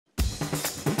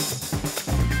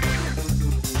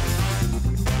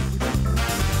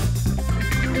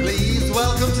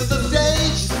welcome to the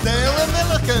stage, Sarah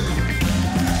Millican.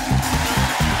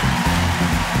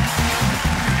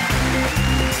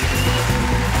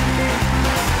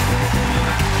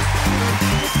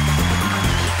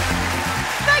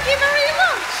 Thank you very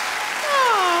much.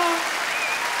 Oh,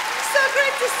 so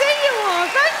great to see you all.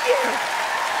 Thank you.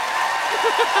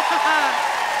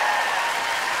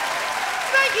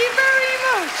 Thank you very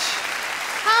much.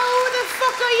 How the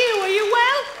fuck are you? Are you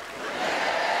well?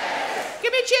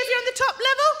 Give me a cheer if you're on the top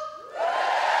level.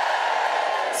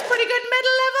 It's pretty good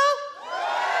middle level.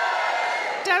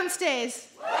 Downstairs.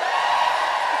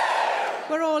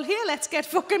 We're all here. Let's get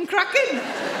fucking cracking.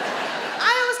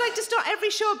 I always like to start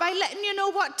every show by letting you know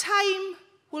what time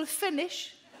we'll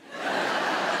finish.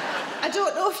 I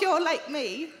don't know if you're like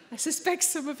me. I suspect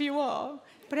some of you are.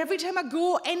 But every time I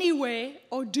go anywhere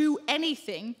or do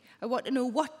anything, I want to know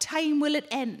what time will it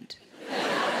end.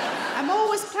 I'm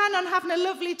always planning on having a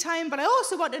lovely time, but I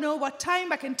also want to know what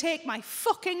time I can take my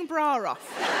fucking bra off.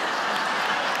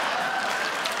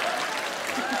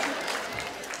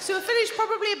 So we'll finish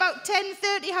probably about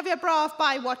 10:30. Have your bra off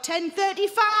by what, 10:35?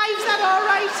 Is that all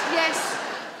right? Yes.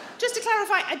 Just to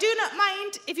clarify, I do not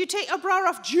mind if you take your bra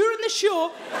off during the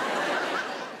show.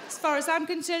 As far as I'm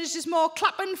concerned, it's just more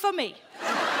clapping for me.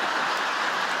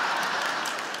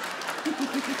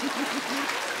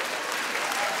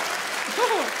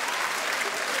 Oh.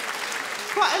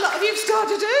 Quite a lot of you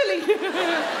started early.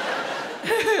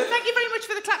 Thank you very much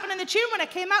for the clapping and the tune when I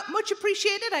came out. Much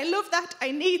appreciated. I love that.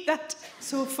 I need that.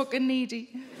 So fucking needy.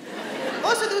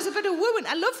 Also, there was a bit of wooing.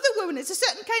 I love the wooing. It's a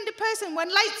certain kind of person. When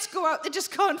lights go out, they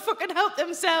just can't fucking help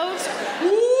themselves.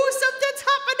 Ooh, something's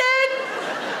happening.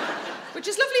 Which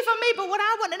is lovely for me, but what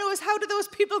I want to know is how do those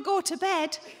people go to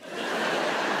bed?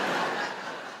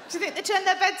 Do you think they turn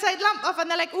their bedside lamp off and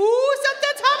they're like, ooh,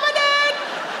 something's happening?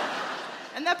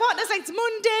 And their partner's like, it's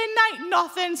Monday night,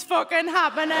 nothing's fucking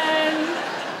happening.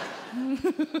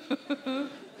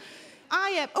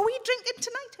 Are we drinking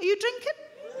tonight? Are you drinking?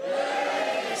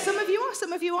 Some of you are,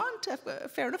 some of you aren't.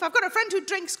 Fair enough. I've got a friend who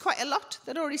drinks quite a lot.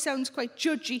 That already sounds quite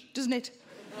judgy, doesn't it?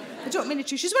 I don't mean it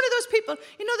to. She's one of those people,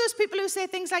 you know those people who say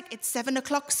things like, it's 7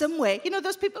 o'clock somewhere. You know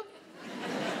those people?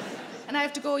 And I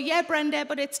have to go, yeah, Brenda,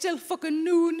 but it's still fucking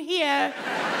noon here.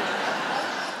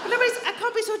 But I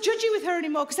can't be so judgy with her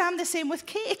anymore because I'm the same with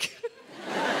cake.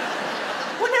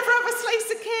 Whenever I have a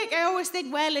slice of cake, I always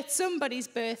think, well, it's somebody's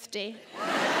birthday.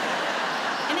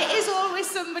 And it is always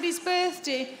somebody's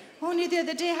birthday. Only the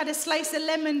other day I had a slice of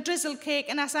lemon drizzle cake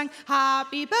and I sang,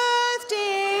 happy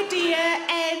birthday, dear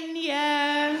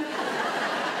Enya.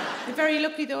 I'm very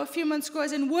lucky though, a few months ago I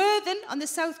was in Worthing on the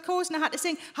south coast and I had to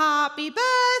sing, happy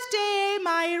birthday,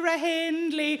 Myra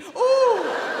Hindley. Ooh!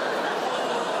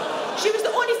 She was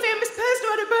the only famous person who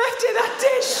had a birthday that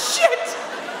day. Shit!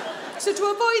 So to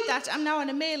avoid that, I'm now on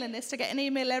a mailing list. I get an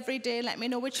email every day letting me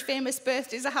know which famous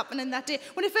birthdays are happening that day.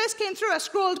 When it first came through, I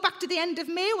scrolled back to the end of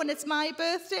May when it's my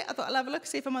birthday. I thought I'll have a look,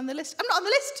 see if I'm on the list. I'm not on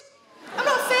the list. I'm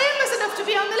not famous enough to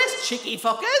be on the list, cheeky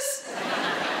fuckers.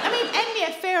 I mean,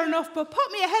 Enya, fair enough, but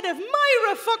put me ahead of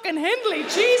Myra fucking Hindley.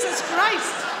 Jesus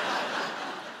Christ.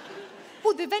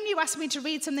 Oh, the venue asked me to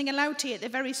read something aloud to you at the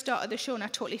very start of the show, and I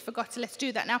totally forgot, so let's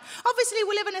do that now. Obviously,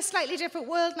 we live in a slightly different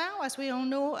world now, as we all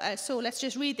know, so let's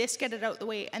just read this, get it out the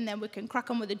way, and then we can crack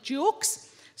on with the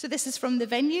jokes. So this is from the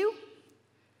venue.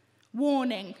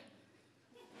 Warning.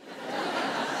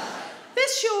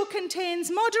 This show contains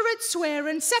moderate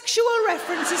swearing, sexual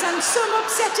references, and some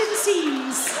upsetting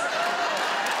scenes.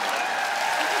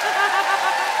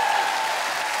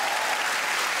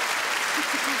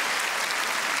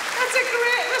 That's a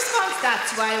great response.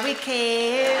 That's why we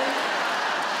came.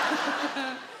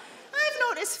 I've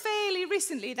noticed fairly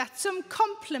recently that some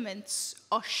compliments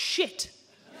are shit.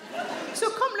 So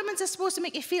compliments are supposed to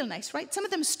make you feel nice, right? Some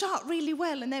of them start really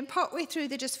well and then partway through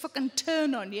they just fucking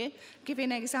turn on you. I'll give you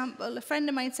an example. A friend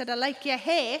of mine said, I like your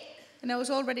hair. And I was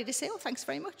all ready to say, oh, thanks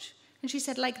very much. And she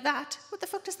said, like that? What the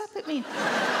fuck does that bit mean?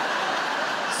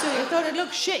 So you thought it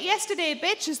looked shit yesterday,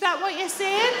 bitch. Is that what you're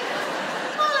saying?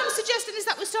 All I'm suggesting is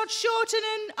that we start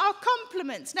shortening our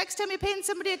compliments. Next time you're paying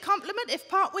somebody a compliment, if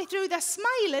partway through they're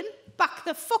smiling, back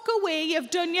the fuck away, you've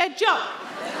done your job.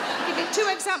 I'll give you 2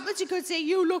 examples. You could say,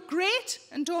 you look great,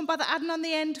 and don't bother adding on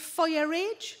the end, for your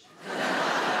age.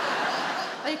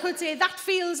 Or you could say, that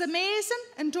feels amazing,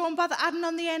 and don't bother adding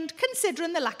on the end,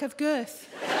 considering the lack of girth.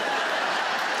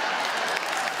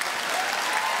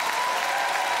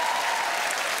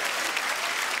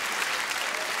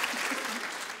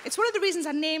 It's one of the reasons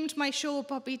I named my show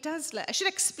Bobby Dazzler. I should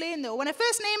explain, though. When I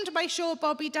first named my show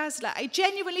Bobby Dazzler, I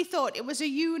genuinely thought it was a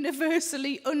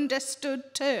universally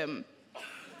understood term.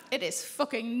 It is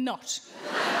fucking not.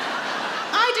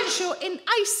 I I did a show in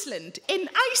Iceland. In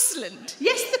Iceland.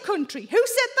 Yes, the country. Who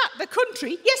said that? The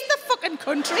country? Yes, the fucking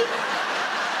country.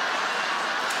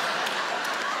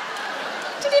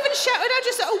 Didn't even shout it, I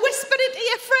just sort of whispered it to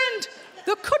your friend.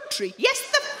 The country. Yes,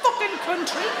 the fucking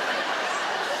country.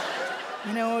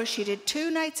 You know, she did 2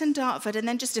 nights in Dartford and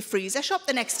then just a freezer shop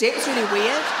the next day. It was really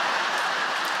weird.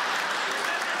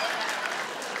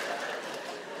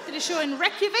 Did a show in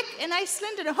Reykjavik in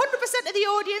Iceland and 100% of the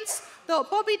audience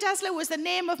thought Bobby Dazzler was the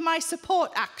name of my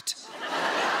support act.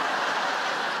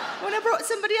 When I brought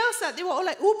somebody else out, they were all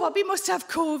like, oh, Bobby must have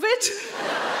COVID.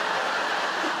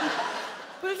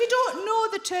 But if you don't know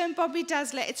the term Bobby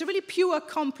Dazzler, it's a really pure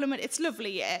compliment. It's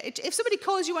lovely, yeah. If somebody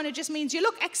calls you one, it just means you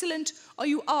look excellent or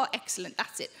you are excellent.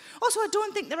 That's it. Also, I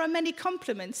don't think there are many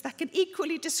compliments that can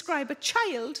equally describe a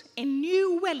child in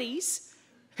new wellies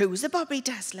who's a Bobby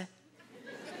Dazzler.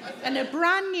 And a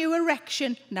brand new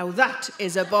erection. Now that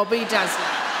is a Bobby Dazzler.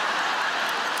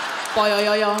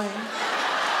 Boy-oy-oy-oy.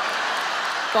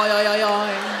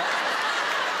 Boy-oy-oy-oy.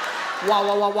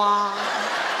 Wah-wah-wah-wah.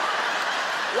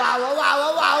 Wow, wow, wow,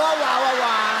 wow, wow, wow, wow,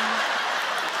 wow.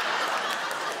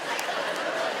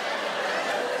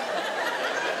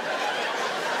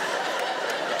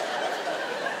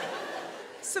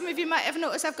 Some of you might have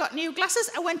noticed I've got new glasses.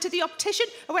 I went to the optician.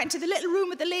 I went to the little room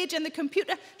with the lady and the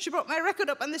computer. She brought my record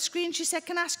up on the screen. She said,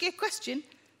 can I ask you a question?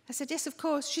 I said, yes, of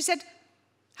course. She said,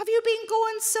 have you been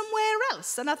going somewhere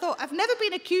else? And I thought, I've never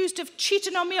been accused of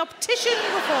cheating on my optician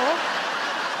before.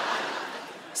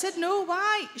 I said, no,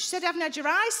 why? She said, I haven't had your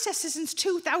eyes tested since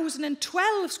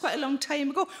 2012. It's quite a long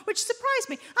time ago, which surprised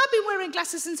me. I've been wearing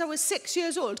glasses since I was 6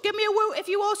 years old. Give me a woo if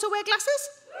you also wear glasses.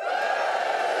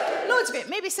 Loads of it.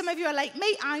 Maybe some of you are like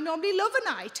me. I normally love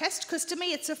an eye test because to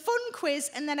me it's a fun quiz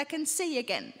and then I can see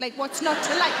again. Like, what's not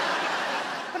to like?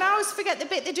 But I always forget the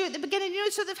bit they do at the beginning. You know,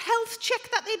 sort of health check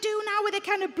that they do now where they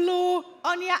kind of blow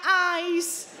on your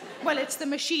eyes. Well, it's the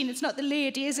machine. It's not the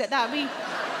lady, is it? That'd be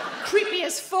creepy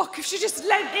as fuck if she just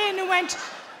leant in and went.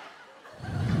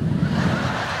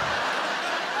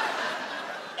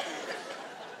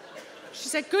 She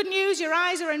said, good news, your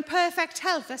eyes are in perfect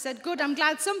health. I said, good, I'm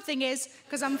glad something is,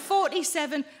 because I'm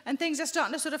 47 and things are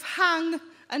starting to sort of hang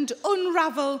and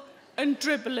unravel and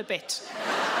dribble a bit.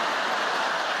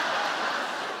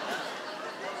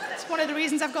 That's one of the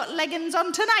reasons I've got leggings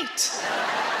on tonight.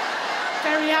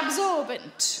 Very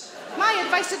absorbent. My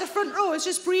advice to the front row is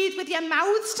just breathe with your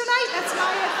mouths tonight. That's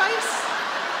my advice.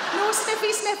 No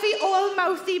sniffy, sniffy, all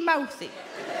mouthy, mouthy.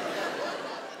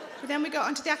 But then we got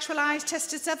onto the actual eyes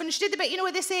test itself, and she did the bit, you know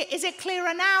where they say, is it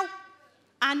clearer now?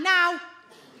 And now?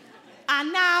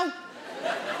 And now?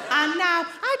 And now?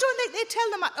 I don't think they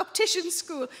tell them at optician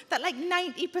school that like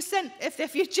 90% of their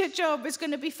future job is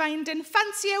going to be finding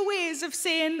fancier ways of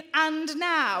saying and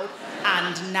now.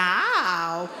 And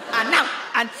now. And now.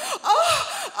 And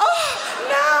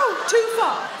no! Too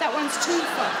far. That one's too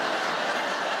far.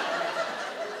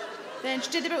 Then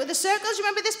she did the bit with the circles. You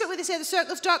remember this bit where they say the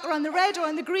circle's darker on the red or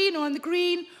on the green or on the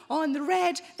green or on the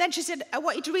red? Then she said, I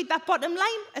want you to read that bottom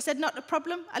line. I said, not a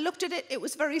problem. I looked at it. It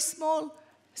was very small.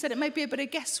 I said, it might be a bit of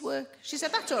guesswork. She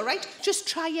said, that's all right. Just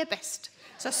try your best.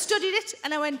 So I studied it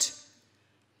and I went,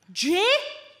 J?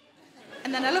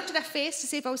 And then I looked at her face to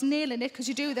see if I was nailing it, because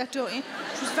you do that, don't you?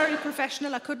 She was very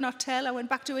professional. I could not tell. I went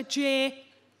back to a J.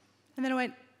 And then I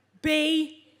went,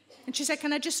 B. And she said,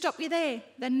 can I just stop you there?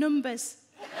 They're numbers.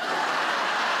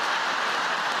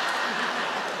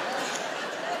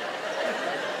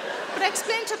 But I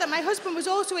explained to her that my husband was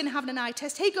also in having an eye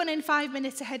test. He'd gone in 5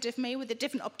 minutes ahead of me with a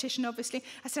different optician, obviously.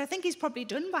 I said, I think he's probably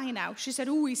done by now. She said,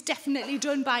 oh, he's definitely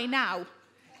done by now.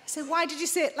 I said, why did you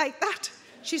say it like that?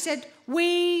 She said,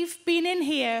 we've been in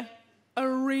here a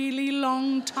really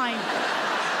long time.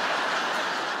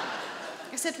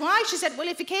 I said, why? She said, well,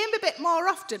 if you came a bit more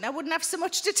often, I wouldn't have so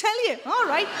much to tell you. All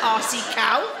right, arsey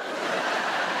cow.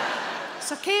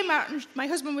 So I came out and my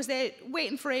husband was there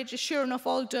waiting for ages, sure enough,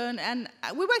 all done. And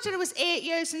we worked out it was 8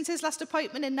 years since his last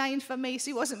appointment and 9 for me,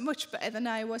 so he wasn't much better than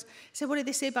I was. He said, what did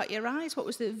they say about your eyes? What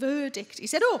was the verdict? He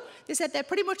said, oh, they said they're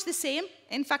pretty much the same.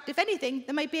 In fact, if anything,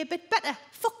 they might be a bit better.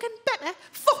 Fucking better.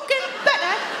 Fucking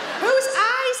better. Whose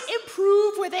eyes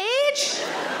improve with age?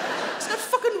 It's not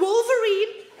fucking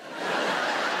Wolverine.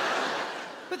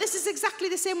 But this is exactly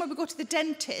the same when we go to the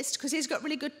dentist, because he's got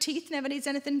really good teeth, never needs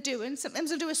anything doing. Sometimes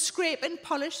he'll do a scrape and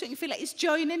polish so you feel like he's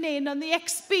joining in on the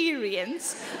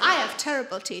experience. I have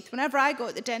terrible teeth. Whenever I go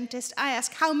to the dentist, I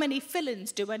ask, how many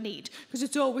fillings do I need? Because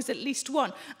it's always at least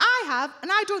one. I have, and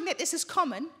I don't think this is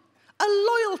common, a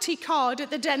loyalty card at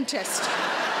the dentist.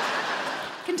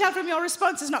 You can tell from your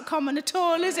response it's not common at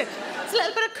all, is it? It's a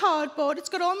little bit of cardboard. It's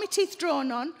got all my teeth drawn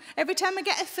on. Every time I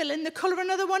get a filling, they colour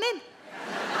another one in.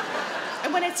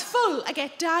 And when it's full, I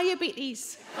get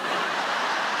diabetes.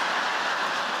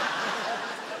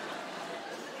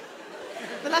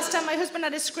 The last time my husband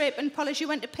had a scrape and polish, he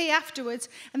went to pay afterwards,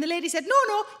 and the lady said,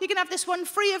 no, you can have this one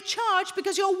free of charge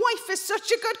because your wife is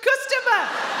such a good customer.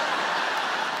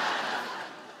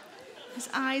 His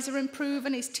eyes are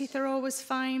improving, his teeth are always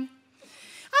fine.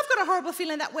 I've got a horrible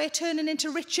feeling that we're turning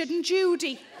into Richard and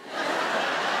Judy.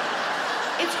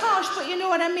 It's harsh, but you know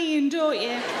what I mean, don't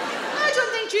you? I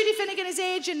don't think Judy Finnegan is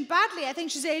aging badly. I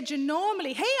think she's aging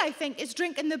normally. Hey, I think, is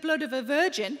drinking the blood of a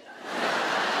virgin.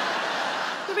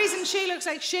 The reason she looks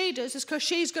like she does is because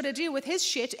she's got to deal with his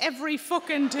shit every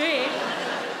fucking day.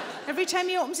 Every time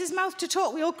he opens his mouth to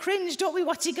talk, we all cringe, don't we?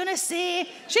 What's he gonna say?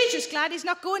 She's just glad he's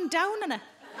not going down on her.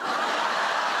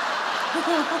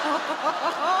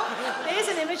 There's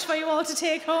an image for you all to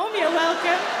take home. You're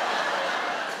welcome.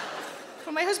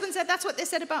 When my husband said, that's what they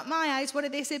said about my eyes, what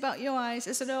did they say about your eyes?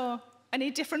 I said, oh, I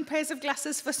need different pairs of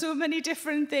glasses for so many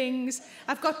different things.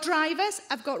 I've got drivers,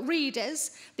 I've got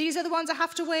readers. These are the ones I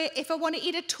have to wear if I want to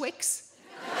eat a Twix.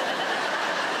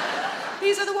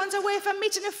 These are the ones I wear if I'm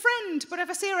meeting a friend. But if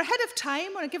I see her ahead of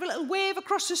time, when I give a little wave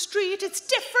across the street, it's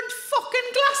different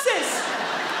fucking glasses.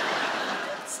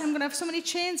 So I'm going to have so many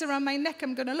chains around my neck,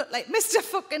 I'm going to look like Mr.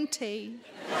 fucking T.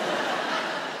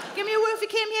 Give me a word if you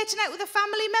came here tonight with a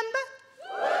family member.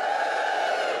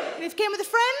 And if you came with a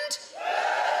friend.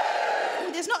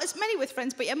 There's not as many with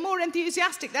friends, but you're more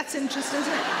enthusiastic. That's interesting,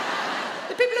 isn't it?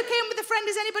 The people who came with a friend,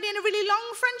 is anybody in a really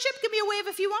long friendship? Give me a wave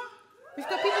if you are. We've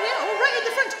got people here. Oh, right at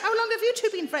the front. How long have you two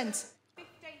been friends?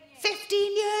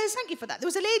 15 years. Thank you for that. There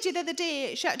was a lady the other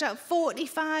day, shouted out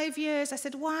 45 years. I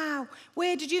said, wow,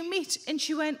 where did you meet? And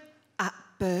she went, at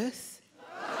birth.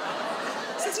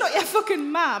 So it's not your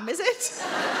fucking mum, is it?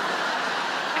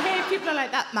 I hear people are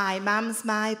like that. My mum's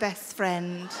my best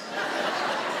friend.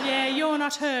 Yeah, you're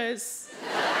not hers.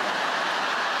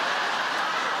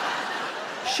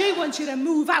 She wants you to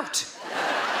move out.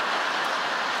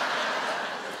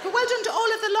 But well done to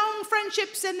all of the long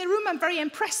friendships in the room. I'm very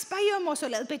impressed by you. I'm also a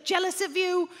little bit jealous of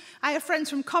you. I have friends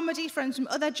from comedy, friends from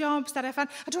other jobs that I found.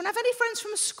 I don't have any friends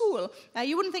from school.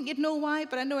 You wouldn't think you'd know why,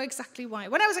 but I know exactly why.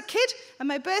 When I was a kid and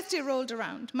my birthday rolled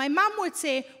around, my mum would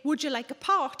say, would you like a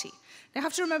party? Now, you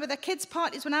have to remember that kids'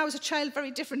 parties when I was a child,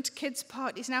 very different to kids'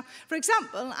 parties now. For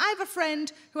example, I have a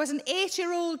friend who has an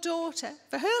 8-year-old daughter.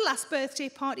 For her last birthday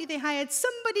party, they hired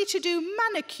somebody to do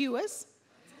manicures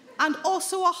and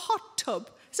also a hot tub.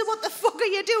 So what the fuck are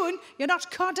you doing? You're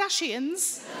not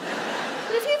Kardashians.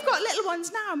 But if you've got little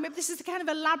ones now, maybe this is the kind of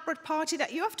elaborate party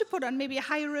that you have to put on. Maybe you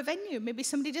hire a venue. Maybe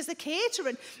somebody does the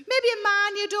catering. Maybe a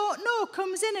man you don't know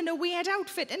comes in a weird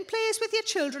outfit and plays with your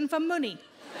children for money.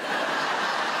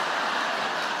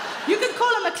 You can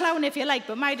call him a clown if you like,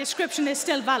 but my description is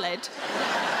still valid.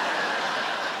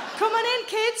 Come on in,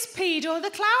 kids. Pedo the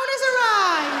clown has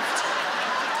arrived.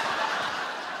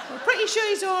 We're pretty sure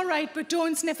he's all right, but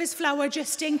don't sniff his flower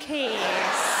just in case.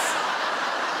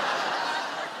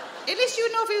 At least you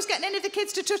would know if he was getting any of the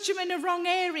kids to touch him in the wrong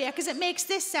area, because it makes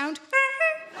this sound.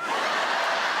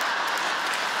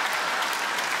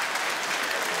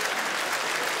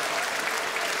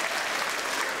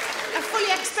 I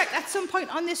fully expect at some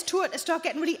point on this tour to start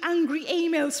getting really angry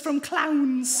emails from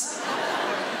clowns,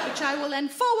 which I will then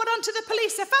forward on to the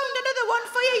police. I found another one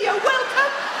for you. You're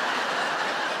welcome.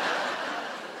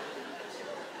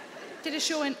 Did a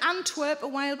show in Antwerp a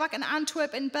while back, in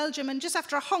Antwerp in Belgium, and just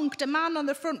after I honked, a man on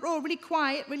the front row, really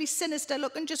quiet, really sinister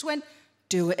looking, just went,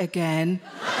 do it again.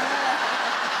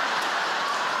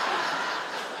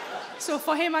 So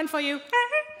for him and for you.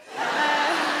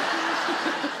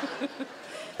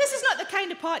 This is not the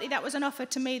kind of party that was an offer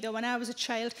to me, though, when I was a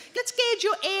child. Let's gauge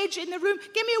your age in the room.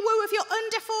 Give me a woo if you're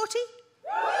under 40.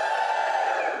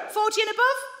 40 and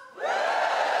above?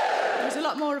 There's a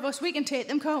lot more of us. We can take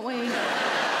them, can't we?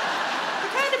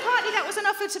 The kind of party that was an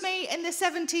offer to me in the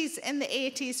 70s and the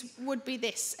 80s would be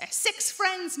this. 6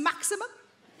 friends maximum.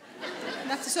 And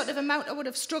that's the sort of amount I would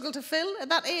have struggled to fill at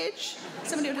that age.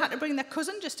 Somebody would have to bring their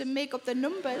cousin just to make up the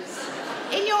numbers.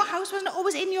 In your house, wasn't it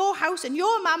always in your house? And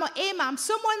your mum or a mum,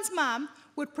 someone's mum,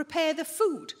 would prepare the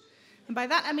food. And by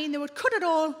that I mean they would cut it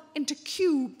all into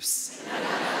cubes.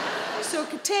 So it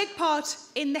could take part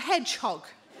in the hedgehog.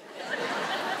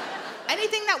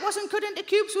 Anything that wasn't cut into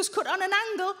cubes was cut on an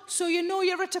angle, so you know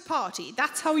you're at a party.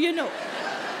 That's how you know.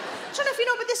 I don't know if you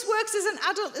know, but this works as an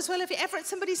adult as well. If you're ever at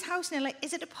somebody's house and you're like,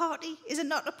 is it a party? Is it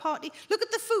not a party? Look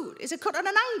at the food. Is it cut on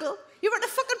an angle? You're at a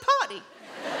fucking party.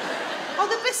 Or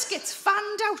the biscuits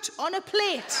fanned out on a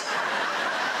plate.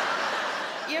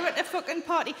 You're at a fucking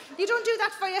party. You don't do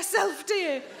that for yourself, do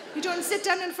you? You don't sit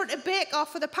down in front of Bake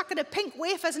Off with a packet of pink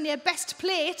wafers and your best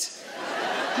plate.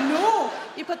 No,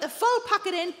 You put the full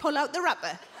packet in, pull out the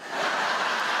wrapper.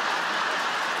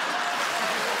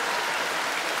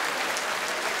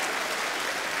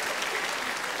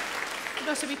 There'd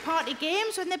also be party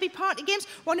games. When there'd be party games,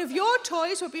 one of your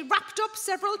toys would be wrapped up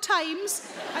several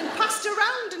times and passed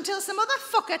around until some other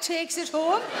fucker takes it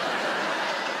home.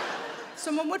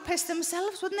 Someone would piss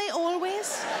themselves, wouldn't they,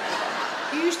 always?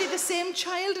 Usually the same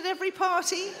child at every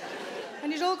party.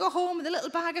 And you'd all go home with a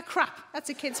little bag of crap. That's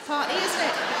a kid's party, isn't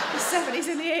it? The 70s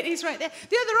and the 80s right there.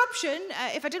 The other option,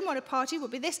 if I didn't want a party,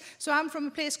 would be this. So I'm from a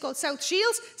place called South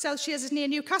Shields. South Shields is near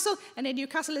Newcastle. And in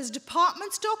Newcastle is a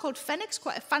department store called Phoenix,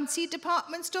 quite a fancy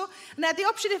department store. And I had the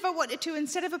option, if I wanted to,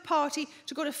 instead of a party,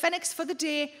 to go to Phoenix for the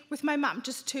day with my mum,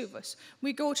 just the two of us.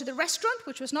 We go to the restaurant,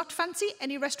 which was not fancy.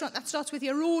 Any restaurant that starts with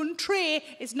your own tray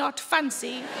is not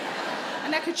fancy.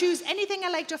 And I could choose anything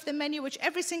I liked off the menu, which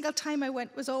every single time I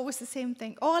went was always the same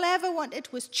thing. All I ever wanted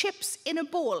was chips in a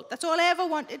bowl. That's all I ever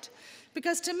wanted.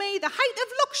 Because to me, the height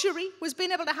of luxury was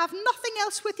being able to have nothing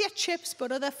else with your chips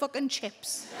but other fucking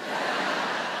chips.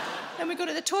 Then we'd go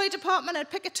to the toy department, I'd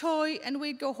pick a toy, and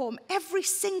we'd go home. Every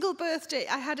single birthday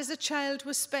I had as a child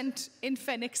was spent in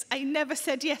Phoenix. I never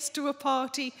said yes to a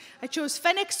party. I chose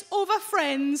Phoenix over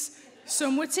friends.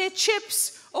 Some would say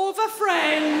chips over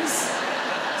friends.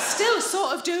 Still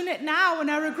sort of doing it now, and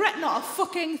I regret not a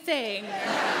fucking thing.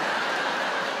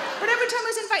 But every time I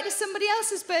was invited to somebody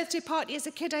else's birthday party as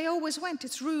a kid, I always went.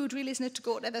 It's rude, really, isn't it, to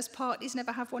go to others' parties,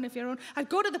 never have one of your own. I'd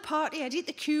go to the party, I'd eat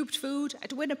the cubed food,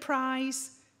 I'd win a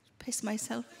prize, piss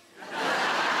myself.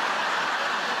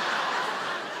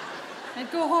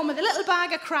 I'd go home with a little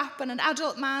bag of crap and an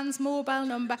adult man's mobile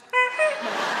number.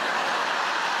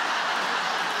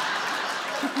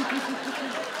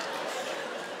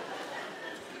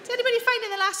 Does anybody find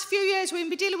in the last few years we've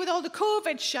been dealing with all the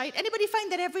COVID shite, anybody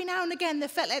find that every now and again they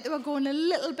felt like they were going a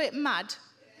little bit mad?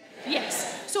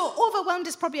 Yes. So overwhelmed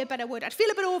is probably a better word. I'd feel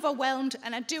a bit overwhelmed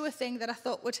and I'd do a thing that I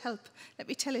thought would help. Let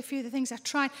me tell you a few of the things I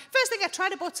tried. First thing I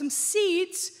tried, I bought some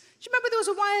seeds. Do you remember there was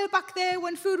a while back there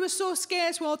when food was so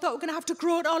scarce we all thought we were going to have to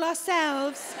grow it all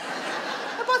ourselves?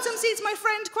 I bought some seeds. My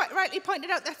friend quite rightly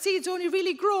pointed out that seeds only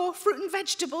really grow fruit and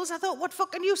vegetables. I thought, what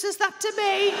fucking use is that to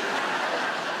me?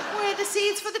 Where are the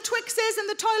seeds for the Twixes and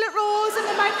the toilet rolls and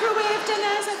the microwave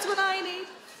dinners? That's what I need.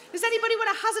 Does anybody want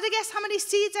to hazard a guess how many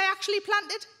seeds I actually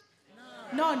planted?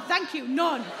 None. Thank you,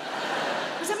 none.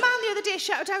 There's a man the other day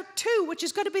shouted out 2, which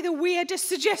has got to be the weirdest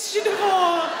suggestion of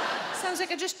all. Sounds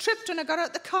like I just tripped when I got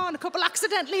out the car and a couple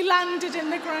accidentally landed in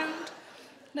the ground.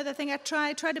 Another thing I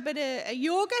tried a bit of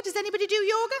yoga. Does anybody do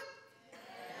yoga?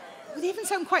 Well, they even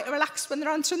sound quite relaxed when they're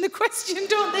answering the question,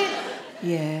 don't they?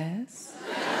 Yes,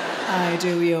 I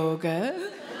do yoga.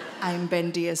 I'm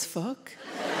bendy as fuck.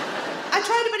 I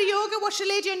tried a bit of yoga, watched a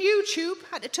lady on YouTube.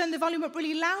 Had to turn the volume up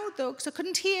really loud, though, because I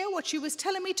couldn't hear what she was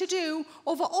telling me to do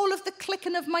over all of the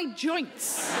clicking of my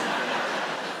joints.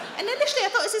 And initially I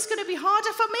thought, is this going to be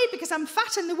harder for me? Because I'm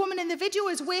fat and the woman in the video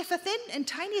is wafer thin and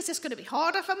tiny. Is this going to be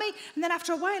harder for me? And then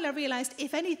after a while I realised,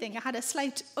 if anything, I had a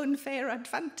slight unfair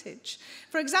advantage.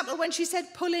 For example, when she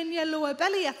said, pull in your lower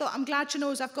belly, I thought, I'm glad she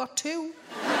knows I've got 2.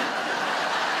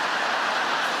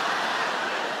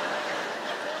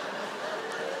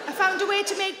 I found a way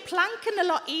to make planking a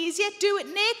lot easier. Do it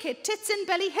naked, tits and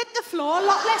belly, hit the floor, a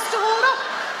lot less to hold up.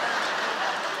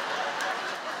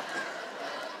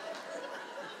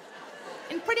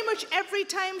 And pretty much every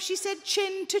time she said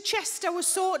chin to chest, I was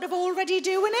sort of already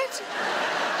doing it.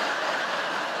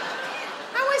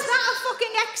 How is that a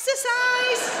fucking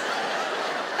exercise?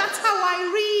 That's how I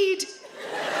read.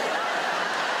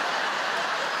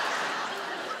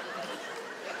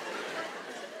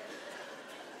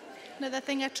 Another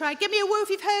thing I tried. Give me a woo if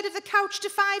you've heard of the Couch to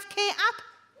 5K app.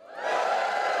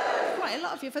 Quite a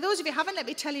lot of you. For those of you who haven't, let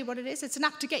me tell you what it is. It's an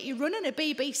app to get you running, a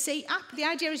BBC app. The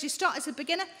idea is you start as a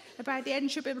beginner, and by the end you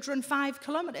should be able to run 5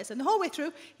 kilometres. And the whole way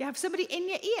through, you have somebody in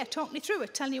your ear talking you through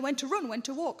it, telling you when to run, when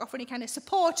to walk, offering any kind of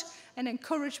support and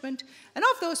encouragement. And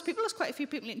of those people, there's quite a few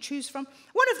people you can choose from.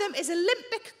 One of them is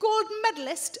Olympic gold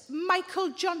medalist Michael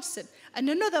Johnson. And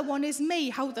another one is me.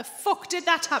 How the fuck did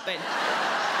that happen?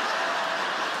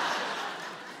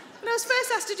 When I was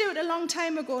first asked to do it a long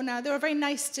time ago now, they were very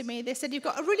nice to me. They said, you've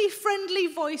got a really friendly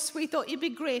voice. We thought you'd be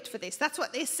great for this. That's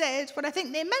what they said. What I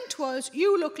think they meant was,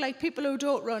 you look like people who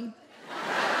don't run.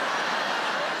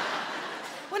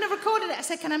 When I recorded it, I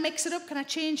said, can I mix it up? Can I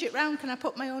change it round? Can I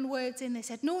put my own words in? They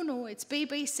said, no, it's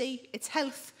BBC, it's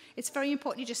health. It's very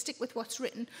important you just stick with what's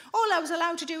written. All I was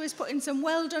allowed to do is put in some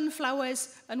well-done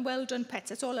flowers and well-done pets.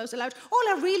 That's all I was allowed. All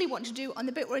I really want to do on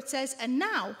the bit where it says, and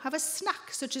now have a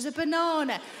snack, such as a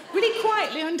banana. Really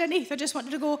quietly underneath, I just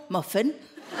wanted to go, muffin.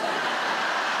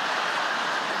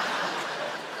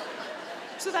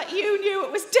 so that you knew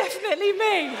it was definitely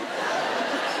me.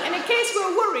 And in case we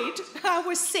were worried, I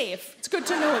was safe. It's good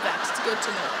to know that. It's good to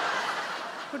know.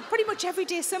 But pretty much every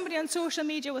day, somebody on social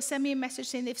media will send me a message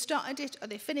saying they've started it, or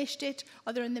they finished it,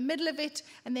 or they're in the middle of it,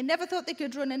 and they never thought they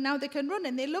could run, and now they can run,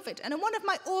 and they love it. And on one of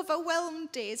my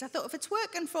overwhelmed days, I thought, if it's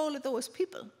working for all of those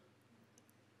people,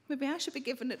 maybe I should be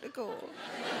giving it a go.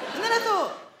 And then I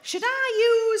thought, should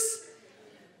I use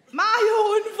my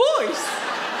own voice?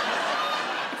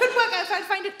 I couldn't work out if I'd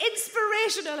find it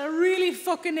inspirational or really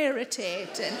fucking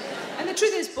irritating. And the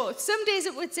truth is both. Some days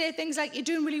it would say things like, you're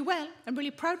doing really well, I'm really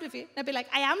proud of you. And I'd be like,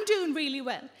 I am doing really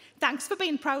well. Thanks for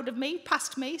being proud of me,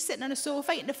 past me, sitting on a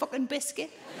sofa eating a fucking biscuit.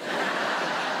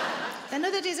 Then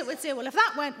other days it would say, well, if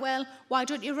that went well, why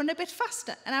don't you run a bit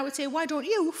faster? And I would say, why don't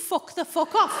you fuck the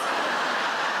fuck off?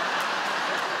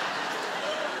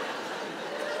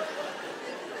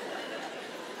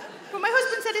 But my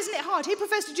husband said, isn't it hard? He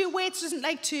prefers to do weights, doesn't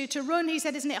like to run. He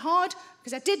said, isn't it hard?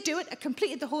 Because I did do it, I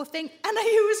completed the whole thing, and I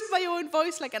used my own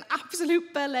voice like an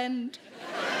absolute bell end.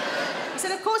 He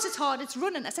said, of course it's hard, it's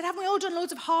running. I said, haven't we all done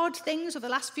loads of hard things over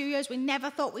the last few years we never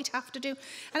thought we'd have to do?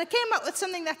 And I came up with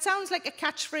something that sounds like a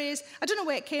catchphrase. I don't know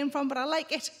where it came from, but I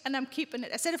like it, and I'm keeping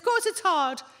it. I said, of course it's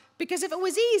hard, because if it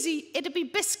was easy, it'd be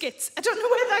biscuits. I don't know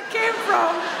where that came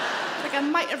from. Like I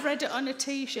might have read it on a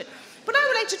T-shirt. But I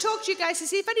would like to talk to you guys to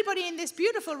see if anybody in this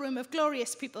beautiful room of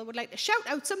glorious people would like to shout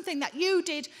out something that you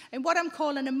did in what I'm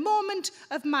calling a moment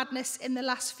of madness in the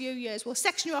last few years. We'll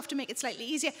section you off to make it slightly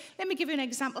easier. Let me give you an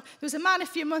example. There was a man a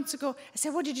few months ago. I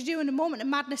said, what did you do in a moment of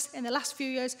madness in the last few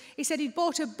years? He said he'd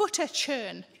bought a butter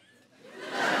churn.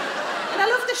 And I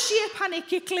love the sheer panic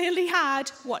he clearly had.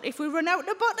 What if we run out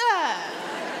of butter?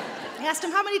 I asked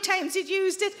him how many times he'd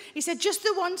used it. He said just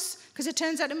the once, because it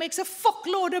turns out it makes a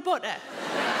fuckload of butter.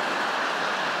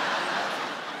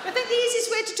 I think the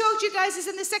easiest way to talk to you guys is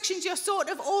in the sections you're sort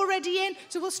of already in.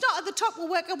 So we'll start at the top, we'll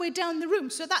work our way down the room.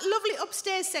 So that lovely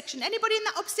upstairs section. Anybody in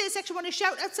that upstairs section want to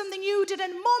shout out something you did in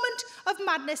a moment of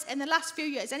madness in the last few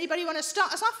years? Anybody want to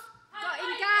start us off? Got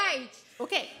engaged.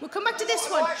 Okay, we'll come back to this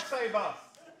one.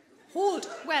 Hold.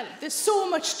 Well, there's so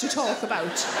much to talk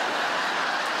about.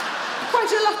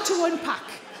 Quite a lot to unpack.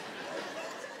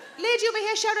 Lady over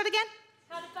here, shout out again.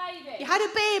 Had a baby. You had a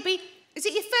baby. Is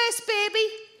it your first baby?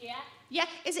 Yeah. Yeah.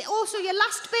 Is it also your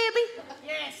last baby?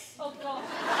 Yes. Oh, God.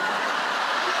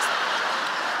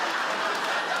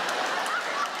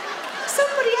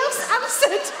 Somebody else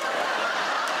answered.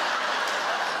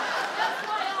 That's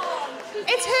my aunt.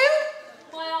 It's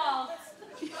who? My aunt.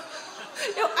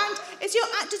 Your aunt. Is your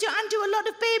aunt? Does your aunt do a lot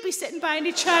of babysitting by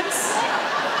any chance?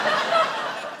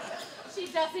 She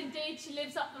does indeed. She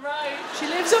lives up the road. She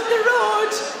lives up the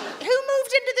road. Who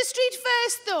moved into the street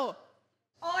first, though?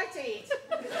 I did.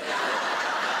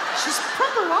 She's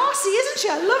proper arsey, isn't she?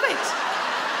 I love it.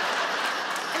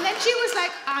 And then she was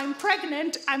like, I'm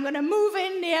pregnant. I'm going to move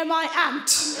in near my aunt.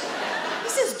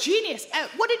 This is genius.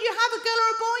 What did you have, a girl or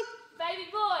a boy? Baby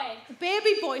boy. A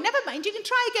baby boy. Never mind. You can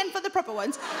try again for the proper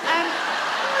ones. No,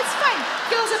 it's fine.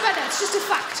 Girls are better. It's just a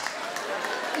fact.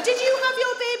 Did you have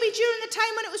your baby during the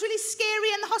time when it was really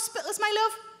scary in the hospitals, my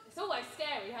love? It's always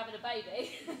scary having a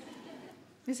baby.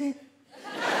 Is it?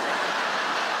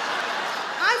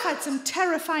 I've had some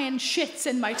terrifying shits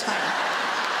in my time.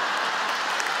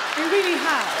 I really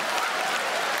have.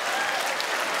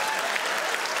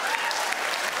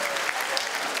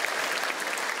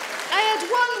 I had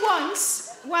one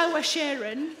once, while we're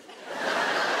sharing,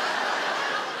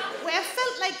 where I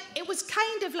felt like it was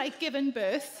kind of like giving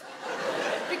birth,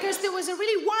 because there was a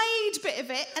really wide bit of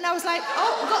it, and I was like,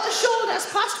 oh, we've got the shoulders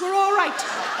past, we're all right.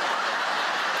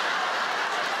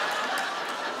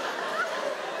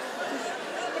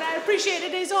 I appreciate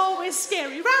it is always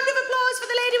scary. Round of applause for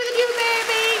the lady with the new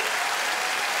baby.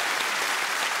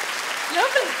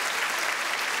 Lovely.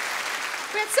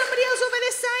 We had somebody else over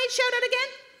this side. Shout out again.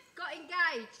 Got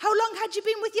engaged. How long had you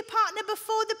been with your partner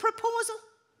before the proposal?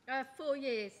 4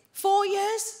 years. 4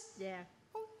 years? Yeah.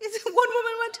 Oh, one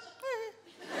woman went,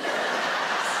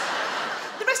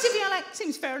 The rest of you are like,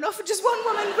 seems fair enough. Just one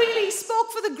woman really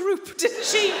spoke for the group, didn't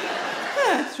she?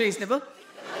 It's reasonable.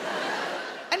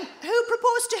 And who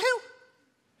proposed to who?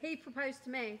 He proposed to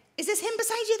me. Is this him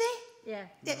beside you there?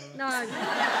 Yeah. No.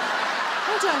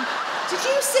 Hold on. Did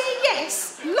you say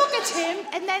yes, look at him,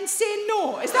 and then say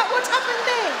no? Is that what happened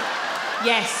there?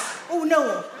 Yes. Oh,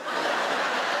 no.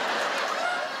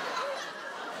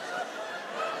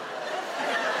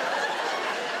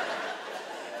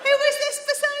 Who is this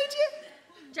beside you?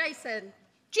 Jason.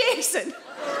 Jason.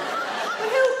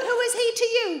 Well, who is he to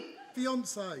you?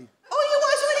 Fiancé. Oh, you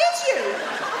was what is you?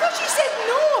 I thought you said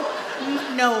no.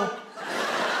 No.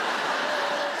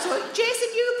 So, Jason,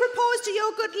 you proposed to to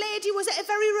your good lady? Was it a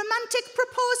very romantic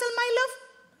proposal, my love?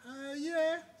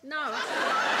 Yeah. No.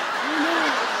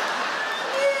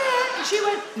 Yeah. And she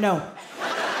went, No.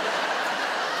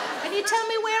 can you tell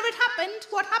me where it happened?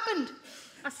 What happened?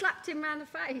 I slapped him round the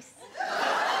face.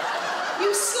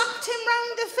 You slapped him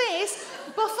round the face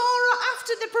before or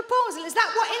after the proposal? Is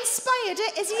that what inspired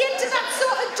it? Is he into that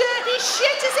sort of dirty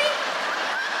shit, is he?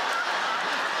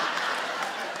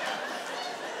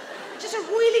 Just a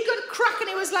really good crack and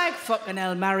he was like, Fucking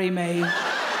hell, marry me.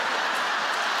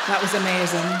 That was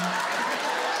amazing.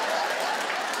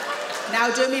 Now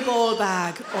do me ball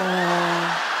bag.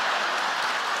 Oh.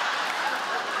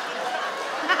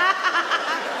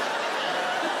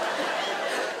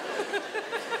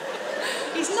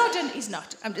 he's nodding. He's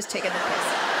not. I'm just taking the piss.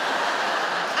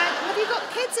 And have you got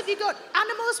kids? Have you got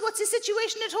animals? What's the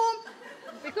situation at home?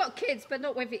 We've got kids, but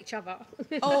not with each other.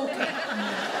 Okay.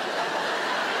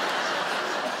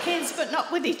 Kids, but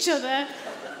not with each other.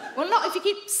 Well, not if you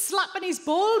keep slapping his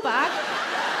ball bag.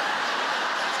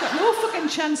 He's got no fucking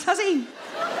chance, has he?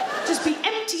 Just be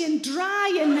empty and dry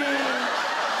in there.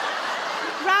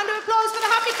 Round of applause for the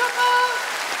happy couple.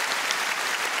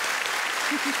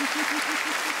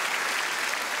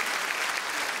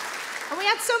 And we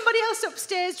had somebody else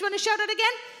upstairs. Do you want to shout it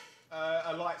again?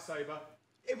 A lightsaber.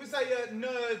 It was a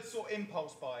nerd sort of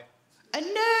impulse buy. A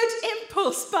nerd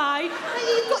impulse buy.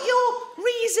 You've got your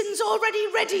reasons already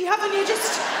ready, haven't you?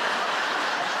 Just...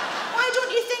 Why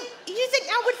don't you think... You think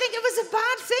I would think it was a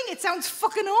bad thing? It sounds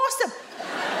fucking awesome.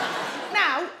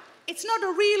 Now, it's not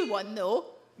a real one, though.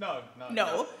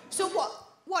 No. So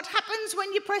what happens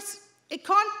when you press... It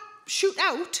can't shoot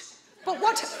out, but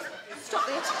what... Stop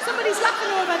it. Somebody's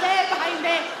laughing over there, behind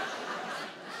there.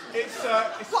 It's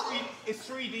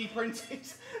 3D printed.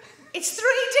 It's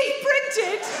 3D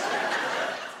printed?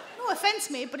 No offence,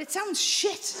 mate, but it sounds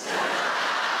shit.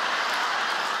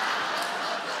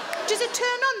 Does it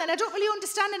turn on then? I don't really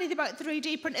understand anything about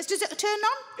 3D printers. Does it turn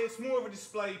on? It's more of a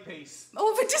display piece.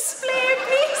 Oh, a display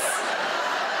piece?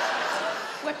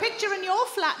 We're picturing your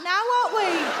flat now, aren't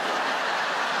we?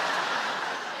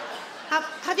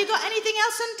 Have you got anything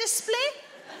else on display?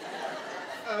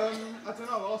 I don't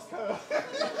know, ask her.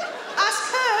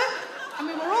 Ask her? I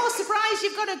mean, we're all surprised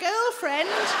you've got a girlfriend.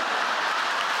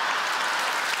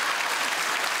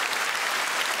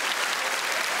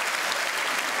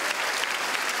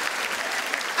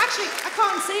 Actually, I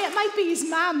can't say it. Might be his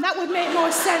mum. That would make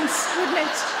more sense, wouldn't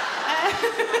it?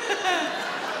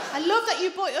 I love that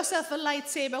you bought yourself a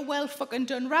lightsaber. Well fucking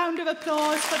done. Round of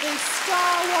applause for the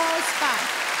Star Wars fan.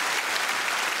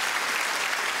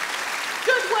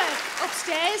 Good work.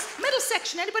 Upstairs. Middle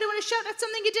section. Anybody want to shout at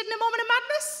something you did in a moment of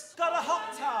madness? Got a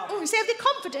hot tub. Oh, you say have the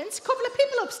confidence. A couple of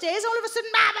people upstairs, all of a sudden,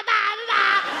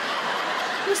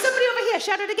 There's somebody over here.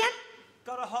 Shout it again.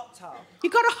 Got a hot tub. You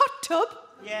got a hot tub?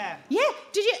 Yeah. Yeah.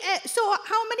 Did you? So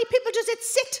how many people does it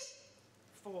sit?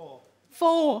 4.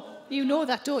 4. You know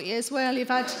that, don't you, as well? You've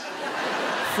had...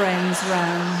 Friends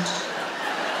round.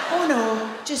 Oh no,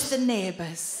 just the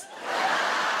neighbours. I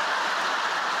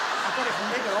got it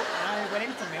from Lidl and I went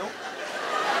in for milk.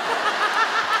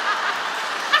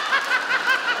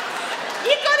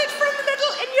 You got it from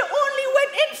Lidl and you only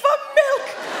went in for milk.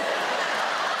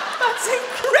 That's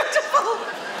incredible.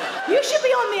 You should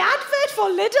be on the advert for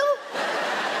Lidl.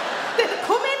 They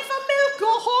come in for milk,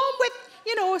 go home with,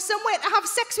 somewhere to have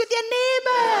sex with your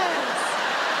neighbours.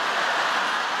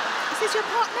 Is this your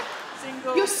partner?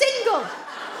 Single. You're single.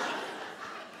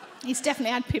 He's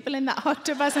definitely had people in that hot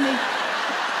tub, hasn't he?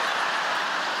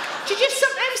 Do you just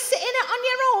sometimes sit in it on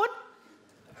your own?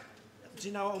 Do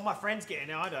you know all my friends get in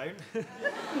it? I don't.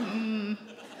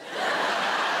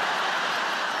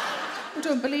 I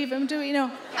don't believe him, do we?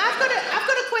 No. I've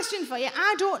got a question for you.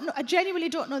 I don't know. I genuinely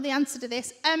don't know the answer to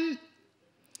this.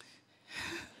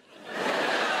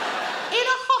 In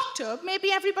a hot tub,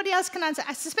 maybe everybody else can answer.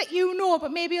 I suspect you know,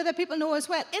 but maybe other people know as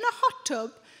well. In a hot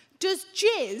tub, does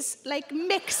jizz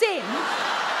mix in?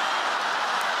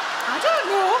 I don't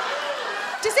know.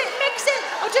 Does it mix in,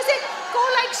 or does it go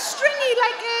stringy,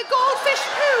 goldfish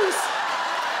poos?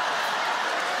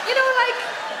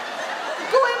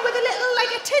 Go in with a little, a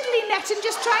tiddly net and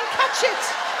just try and catch it.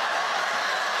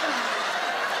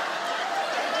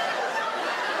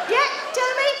 Yeah,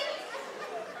 tell me.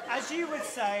 As you would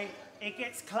say, it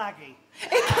gets claggy.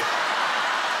 It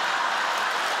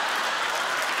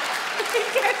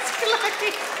gets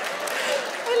claggy.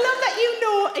 I love that you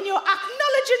know, and you're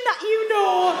acknowledging that you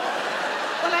know.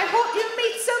 Well, I hope you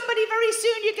meet somebody very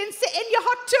soon you can sit in your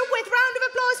hot tub with. Round of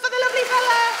applause for the lovely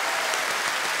fella.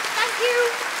 Thank you.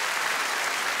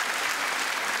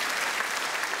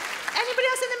 Anybody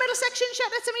else in the middle section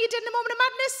shout out something you did in a moment of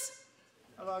madness?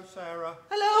 Hello, Sarah.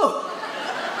 Hello.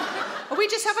 Are we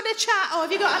just having a chat, or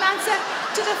have you got an answer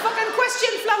to the fucking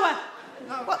question, Flower?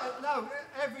 No,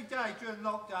 every day during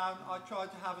lockdown, I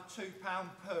tried to have a £2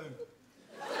 poo.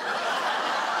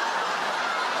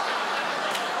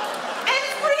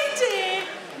 Every day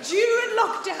during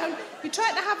lockdown, you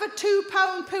tried to have a £2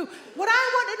 poo. What I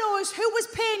want to know is who was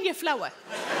paying you, Flower?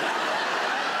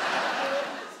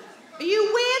 Are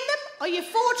you weighing them? Are you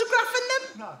photographing them?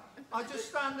 No, I just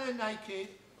stand there naked,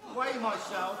 weigh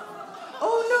myself.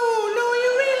 Oh no, you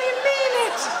really mean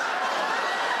it.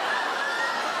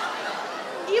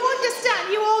 You understand,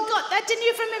 you all got that, didn't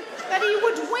you, from him? That he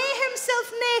would weigh himself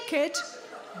naked,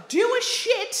 do a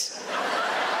shit,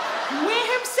 weigh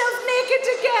himself naked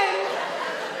again.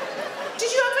 Did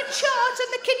you have a chart on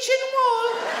the kitchen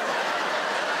wall?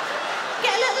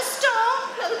 Get a little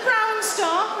star, little brown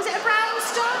star. Was it a brown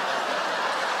star?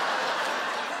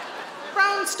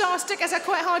 Brown star stickers are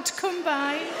quite hard to come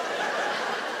by.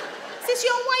 Is this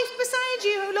your wife beside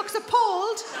you who looks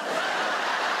appalled?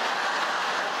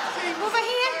 Over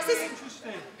here? Very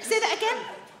interesting. Say that again.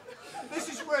 This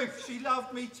is Ruth. She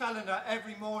loved me telling her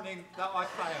every morning that I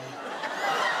failed.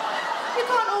 You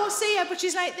can't all see her, but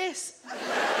she's like this.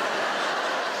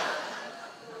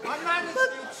 I managed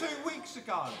it 2 weeks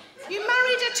ago. You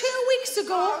married her 2 weeks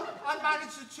ago? I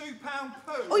managed a £2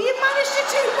 poo. Oh, you managed a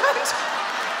 £2?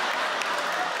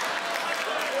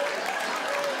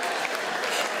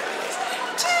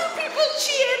 Two people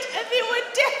cheered and they were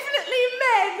definitely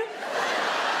men.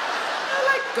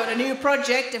 Got a new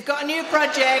project, I've got a new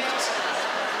project.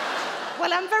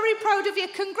 Well, I'm very proud of you.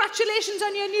 Congratulations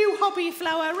on your new hobby,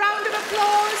 Flower. Round of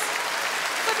applause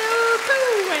for the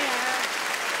poo wear.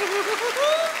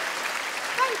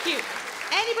 Thank you.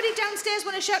 Anybody downstairs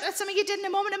want to shout out something you did in a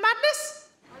moment of madness?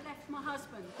 I left my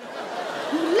husband.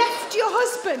 You left your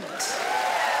husband.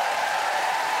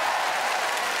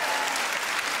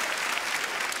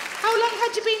 How long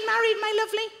had you been married, my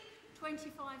lovely?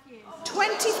 25 years.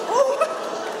 20... Oh!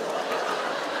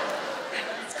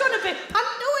 It's gone a bit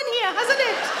panto in here, hasn't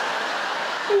it?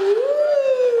 Ooh.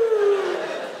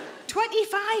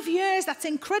 25 years, that's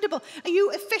incredible. Are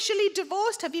you officially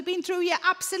divorced? Have you been through your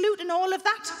absolute and all of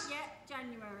that? Not yet,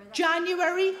 January.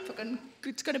 January? Fucking,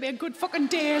 it's going to be a good fucking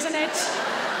day, isn't it?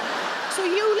 So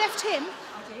you left him?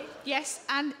 I did. Yes,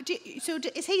 and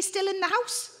is he still in the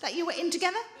house that you were in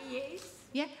together? He is.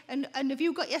 Yeah, and have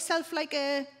you got yourself like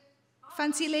a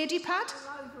fancy lady pad?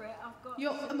 All over it. I've got...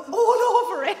 You're all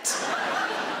over it.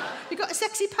 You got a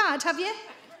sexy pad, have you?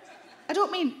 I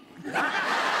don't mean...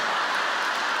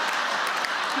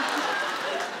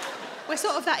 We're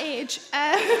sort of that age, you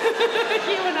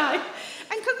and I.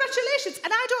 And congratulations.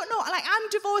 And I don't know, like, I'm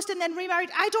divorced and then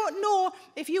remarried. I don't know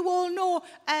if you all know,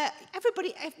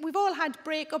 everybody, we've all had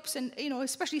breakups and, you know,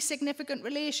 especially significant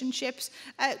relationships.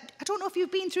 I don't know if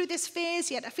you've been through this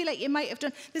phase yet. I feel like you might have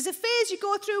done. There's a phase you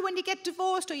go through when you get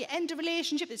divorced or you end a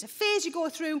relationship. There's a phase you go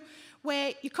through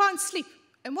where you can't sleep.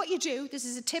 And what you do, this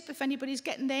is a tip if anybody's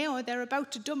getting there or they're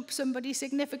about to dump somebody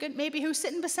significant, maybe who's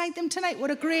sitting beside them tonight. What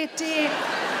a great day.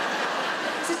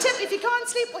 It's a tip, if you can't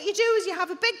sleep, what you do is you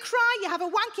have a big cry, you have a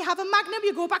wank, you have a magnum,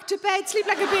 you go back to bed, sleep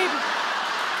like a baby.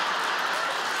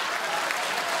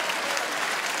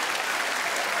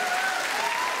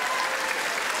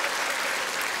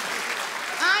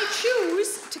 I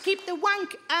choose to keep the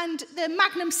wank and the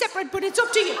magnum separate, but it's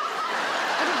up to you.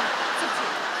 I don't know. It's up to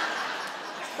you.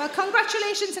 Well,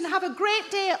 congratulations and have a great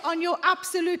day on your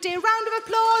absolute day. Round of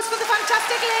applause for the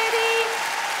fantastic lady.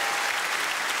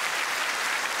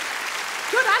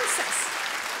 Good answers.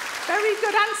 Very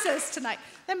good answers tonight.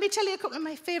 Let me tell you a couple of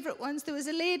my favourite ones. There was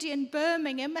a lady in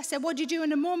Birmingham. I said, what do you do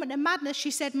in a moment of madness?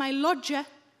 She said, my lodger.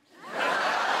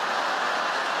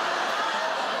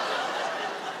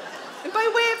 And by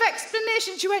way of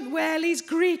explanation, she went, well, he's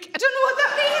Greek. I don't know what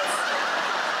that means.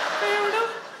 Fair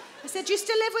enough. I said, do you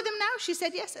still live with him now? She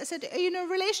said, yes. I said, are you in a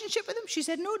relationship with him? She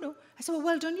said, no. I said,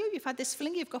 well done you. You've had this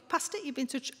fling, you've got past it, you've been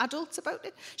such adults about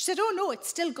it. She said, oh, no, it's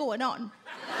still going on.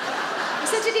 I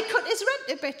said, did he cut his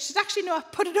rent a bit? She said, actually, no, I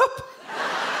put it up.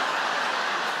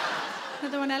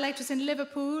 Another one I liked was in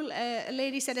Liverpool. A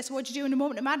lady said, I said, what do you do in a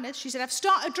moment of madness? She said, I've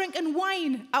started drinking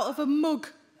wine out of a mug.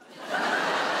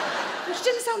 Which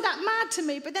didn't sound that mad to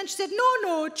me, but then she said,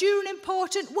 no, during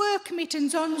important work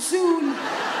meetings on Zoom.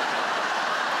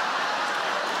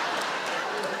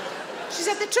 She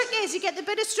said, the trick is you get the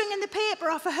bit of string and the paper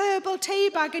off a herbal tea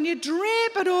bag and you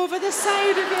drape it over the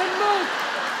side of your mug.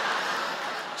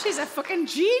 She's a fucking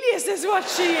genius is what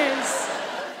she is.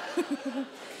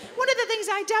 One of the things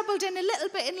I dabbled in a little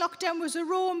bit in lockdown was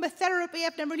aromatherapy.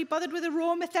 I've never really bothered with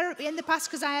aromatherapy in the past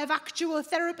because I have actual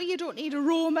therapy. You don't need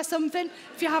aroma something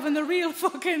if you're having the real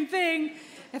fucking thing.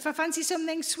 If I fancy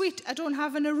something sweet, I don't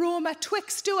have an aroma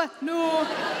Twix, do I? No.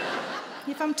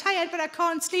 If I'm tired but I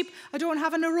can't sleep, I don't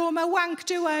have an aroma wank,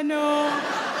 do I? No.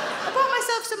 I bought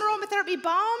myself some aromatherapy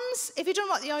balms. If you don't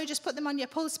know what they are, you just put them on your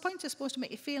pulse points. They're supposed to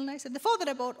make you feel nice. And the 4 that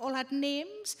I bought all had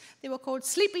names. They were called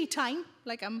Sleepy Time,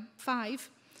 like I'm 5.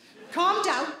 Calm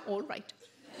Down, all right.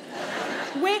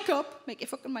 Wake Up, make your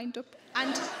fucking mind up.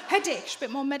 And Headache, a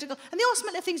bit more medical. And they all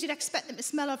smell of things you'd expect them to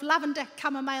smell of. Lavender,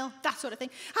 chamomile, that sort of thing.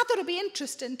 I thought it'd be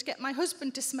interesting to get my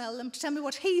husband to smell them, to tell me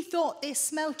what he thought they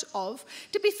smelt of.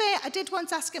 To be fair, I did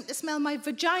once ask him to smell my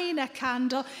vagina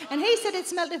candle, and he said it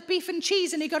smelled of beef and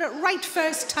cheese, and he got it right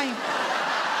first time.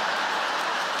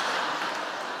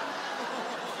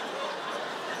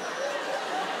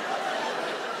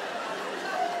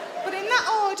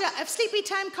 Of Sleepy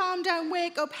Time, Calm Down,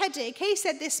 Wake Up, Headache, he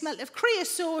said they smelled of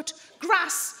creosote,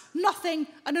 grass, nothing,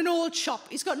 and an old shop.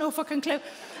 He's got no fucking clue.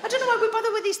 I don't know why we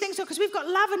bother with these things, though, because we've got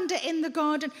lavender in the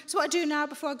garden. So what I do now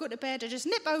before I go to bed, I just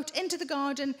nip out into the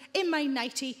garden in my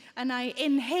nightie and I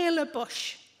inhale a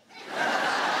bush.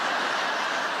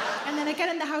 And then I get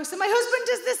in the house and my husband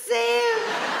does the same.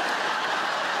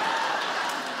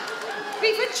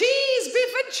 Beef and cheese,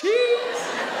 beef and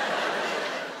cheese.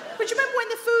 But you remember when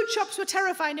the food shops were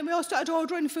terrifying and we all started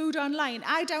ordering food online?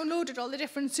 I downloaded all the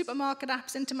different supermarket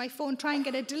apps into my phone, try and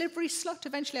get a delivery slot.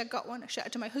 Eventually I got one. I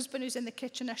shouted to my husband who's in the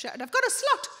kitchen. I shouted, I've got a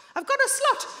slot! I've got a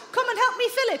slot! Come and help me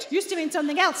fill it. Used to mean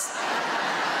something else.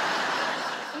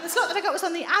 And the slot that I got was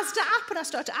on the Asda app, and I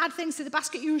started to add things to the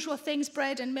basket, usual things,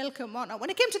 bread and milk and whatnot. When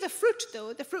it came to the fruit,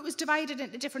 though, the fruit was divided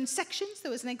into different sections.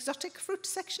 There was an exotic fruit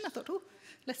section. I thought, oh,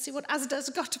 let's see what Asda's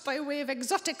got by way of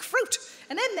exotic fruit.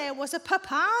 And in there was a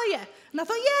papaya. And I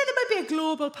thought, yeah, there might be a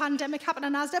global pandemic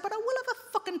happening on Asda, but I will have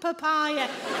a fucking papaya.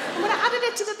 And when I added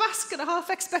it to the basket, I half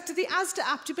expected the Asda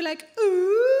app to be like,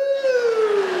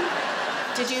 ooh.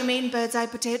 Did you mean bird's eye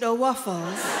potato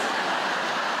waffles?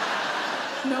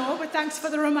 No, but thanks for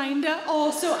the reminder.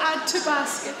 Also add to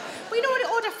basket. But you know, when you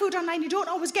order food online, you don't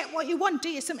always get what you want, do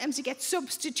you? Sometimes you get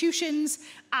substitutions.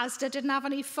 Asda didn't have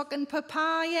any fucking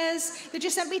papayas. They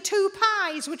just sent me 2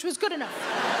 pies, which was good enough.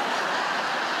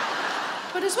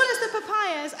 But as well as the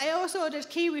papayas, I also ordered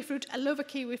kiwi fruit. I love a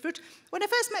kiwi fruit. When I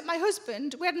first met my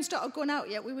husband, we hadn't started going out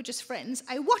yet. We were just friends.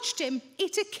 I watched him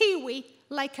eat a kiwi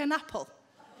like an apple.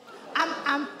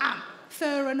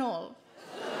 Fur and all.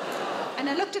 And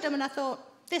I looked at him and I thought,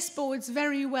 this bodes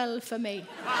very well for me.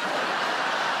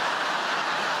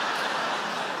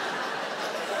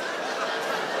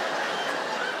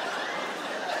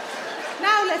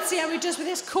 Now let's see how he does with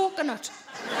his coconut.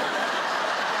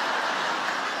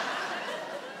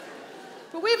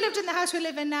 But we've lived in the house we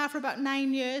live in now for about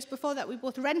 9 years. Before that, we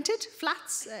both rented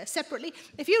flats separately.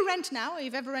 If you rent now, or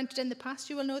you've ever rented in the past,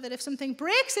 you will know that if something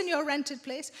breaks in your rented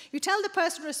place, you tell the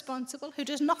person responsible who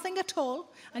does nothing at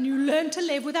all, and you learn to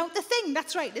live without the thing.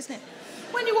 That's right, isn't it?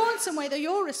 When you own somewhere, though,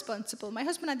 you're responsible. My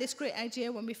husband had this great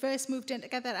idea when we first moved in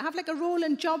together. I have like a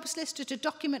rolling jobs list to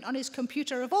document on his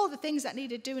computer of all the things that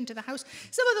needed doing to the house.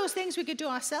 Some of those things we could do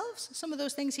ourselves. Some of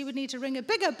those things he would need to ring a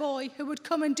bigger boy who would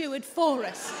come and do it for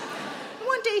us. And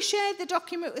one day he shared the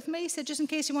document with me. He said, just in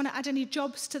case you want to add any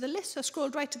jobs to the list, I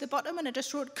scrolled right to the bottom and I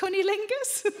just wrote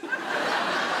cunnilingus.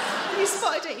 And he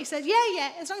spotted it. He said,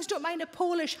 yeah, as long as you don't mind a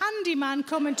Polish handyman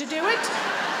coming to do it.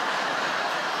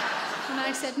 And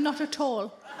I said, not at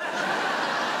all.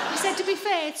 He said, to be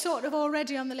fair, it's sort of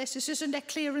already on the list. It's just under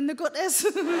clearing the gutters.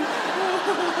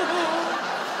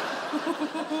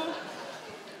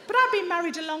 But I've been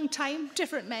married a long time,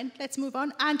 different men. Let's move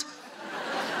on. And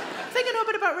thinking a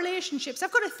bit about relationships,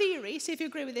 I've got a theory, see if you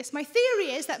agree with this. My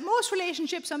theory is that most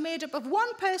relationships are made up of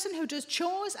one person who does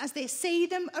chores as they see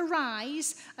them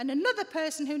arise and another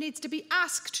person who needs to be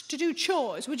asked to do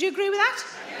chores. Would you agree with that?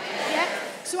 Yeah?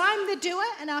 So I'm the doer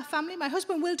in our family. My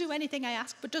husband will do anything I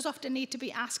ask, but does often need to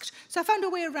be asked. So I found a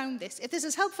way around this. If this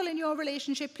is helpful in your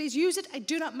relationship, please use it. I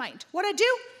do not mind. What I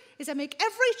do is I make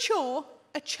every chore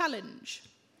a challenge.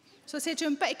 So I say to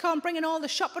him, bet you can't bring in all the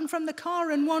shopping from the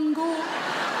car in one go.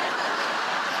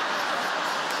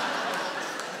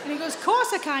 And he goes, of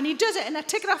course I can. He does it, and I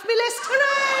tick it off my list.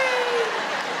 Hooray!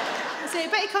 I say, I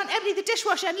bet you can't empty the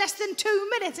dishwasher in less than 2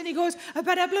 minutes. And he goes, I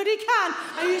bet I bloody can.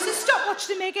 I use a stopwatch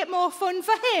to make it more fun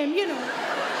for him, you know.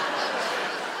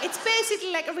 It's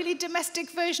basically like a really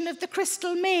domestic version of the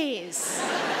Crystal Maze.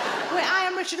 Well, I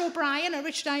am Richard O'Brien, or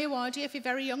Richard Ayoade if you're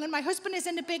very young, and my husband is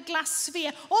in a big glass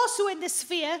sphere. Also in the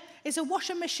sphere is a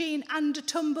washing machine and a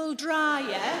tumble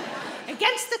dryer.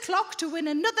 Against the clock, to win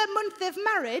another month of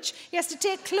marriage, he has to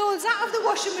take clothes out of the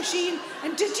washing machine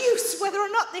and deduce whether or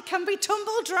not they can be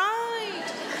tumble dried.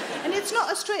 And it's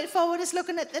not as straightforward as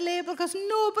looking at the label, because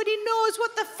nobody knows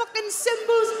what the fucking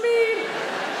symbols mean.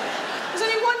 There's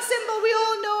only one symbol we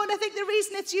all know, and I think the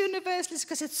reason it's universal is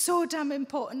because it's so damn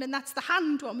important, and that's the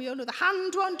hand one. We all know the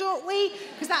hand one, don't we?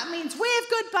 Because that means wave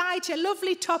goodbye to your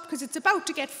lovely top, because it's about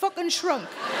to get fucking shrunk.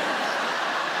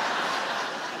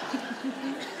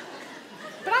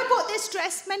 But I bought this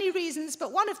dress, many reasons,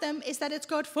 but one of them is that it's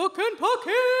got fucking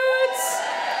pockets.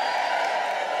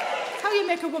 How you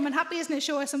make a woman happy, isn't it?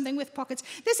 Show her something with pockets.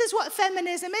 This is what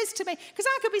feminism is to me, because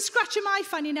I could be scratching my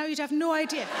fanny now, you'd have no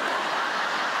idea.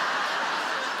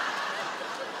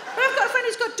 But I've got a friend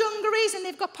who's got dungarees and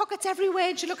they've got pockets everywhere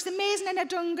and she looks amazing in her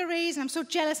dungarees and I'm so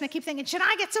jealous and I keep thinking, should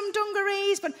I get some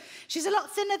dungarees? But she's a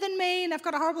lot thinner than me and I've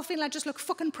got a horrible feeling I just look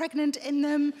fucking pregnant in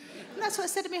them. And that's what I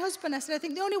said to my husband. I said, I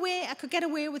think the only way I could get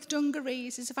away with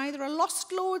dungarees is if either I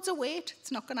lost loads of weight,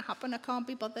 it's not going to happen, I can't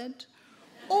be bothered,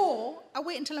 or I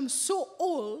wait until I'm so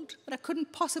old that I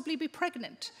couldn't possibly be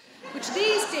pregnant. Which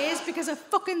these days, because of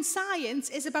fucking science,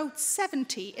 is about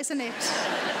 70, isn't it?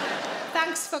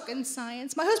 Thanks, fucking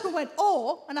science. My husband went,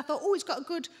 oh, and I thought, oh, he's got a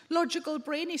good logical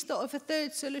brain. He's thought of a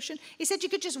third solution. He said you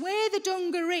could just wear the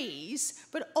dungarees,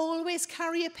 but always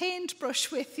carry a paintbrush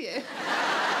with you. He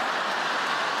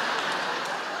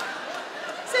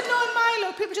said, no, in my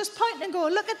look, people just point and go,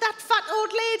 look at that fat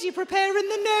old lady preparing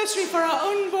the nursery for her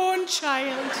unborn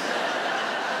child.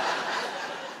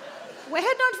 We're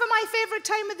heading on for my favourite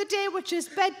time of the day, which is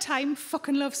bedtime.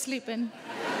 Fucking love sleeping.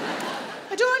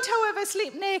 I don't, however,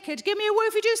 sleep naked. Give me a word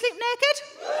if you do sleep naked.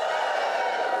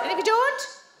 And if you don't?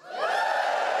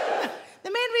 The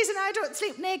main reason I don't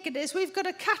sleep naked is we've got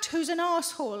a cat who's an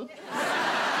arsehole.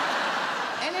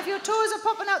 And if your toes are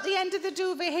popping out the end of the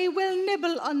duvet, he will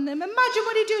nibble on them. Imagine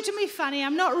what he'd do to me, Fanny.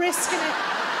 I'm not risking it.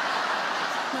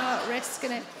 Not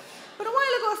risking it. But a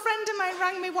while ago, a friend of mine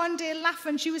rang me one day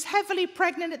laughing. She was heavily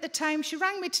pregnant at the time. She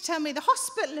rang me to tell me the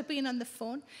hospital had been on the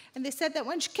phone, and they said that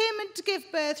when she came in to give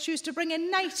birth, she was to bring a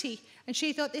nightie, and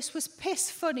she thought this was piss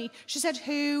funny. She said,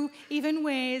 who even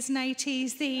wears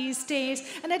nighties these days?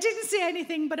 And I didn't say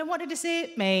anything, but I wanted to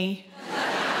say, me.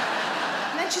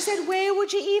 And then she said, where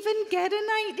would you even get a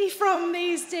nightie from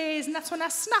these days? And that's when I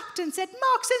snapped and said,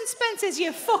 Marks and Spencer's,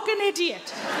 you fucking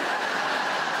idiot.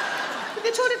 They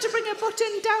told her to bring a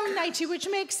button-down nightie, which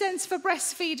makes sense for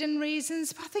breastfeeding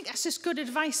reasons, but I think that's just good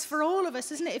advice for all of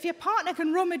us, isn't it? If your partner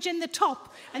can rummage in the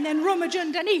top and then rummage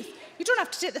underneath, you don't have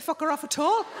to take the fucker off at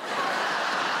all.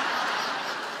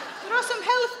 There are some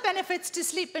health benefits to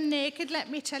sleeping naked, let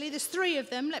me tell you. There's 3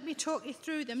 of them. Let me talk you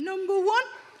through them. Number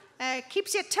 1,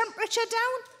 keeps your temperature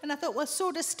down, and I thought, well,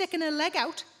 so does sticking a leg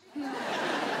out.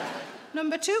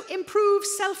 Number 2, improves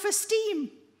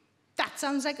self-esteem. That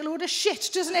sounds like a load of shit,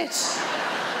 doesn't it?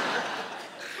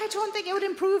 I don't think it would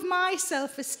improve my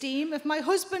self-esteem if my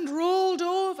husband rolled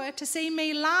over to see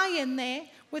me lying there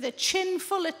with a chin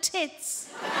full of tits.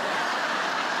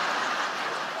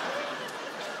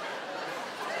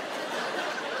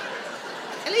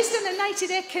 At least in a nightie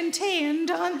they're contained,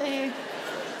 aren't they?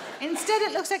 Instead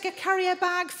it looks like a carrier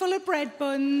bag full of bread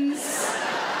buns.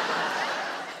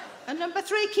 And number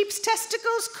 3, keeps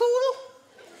testicles cool.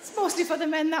 It's mostly for the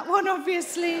men, that one,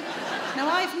 obviously. Now,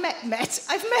 I've met some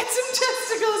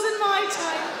testicles in my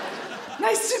time.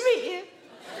 Nice to meet you.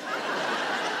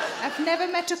 I've never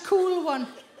met a cool one.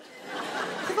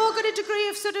 They've all got a degree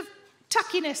of sort of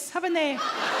tackiness, haven't they?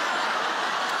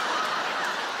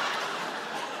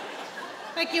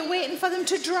 Like you're waiting for them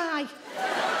to dry.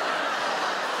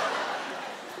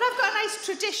 But I've got a nice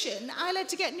tradition. I like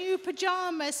to get new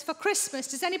pyjamas for Christmas.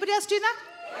 Does anybody else do that?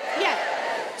 Yeah.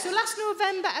 So last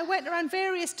November, I went around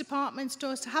various department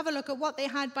stores to have a look at what they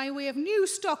had by way of new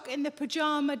stock in the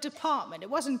pyjama department.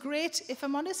 It wasn't great, if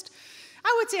I'm honest.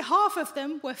 I would say half of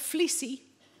them were fleecy.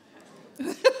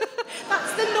 That's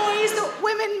the noise that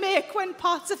women make when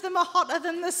parts of them are hotter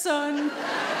than the sun.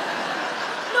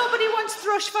 Nobody wants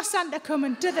thrush for Santa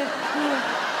coming, do they?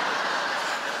 No.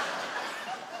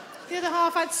 The other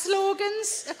half had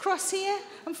slogans across here.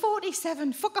 I'm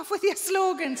 47, fuck off with your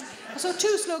slogans. I saw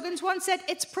 2 slogans. One said,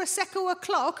 it's Prosecco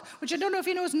o'clock, which I don't know if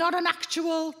you know is not an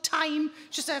actual time,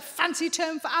 just a fancy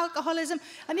term for alcoholism.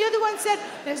 And the other one said,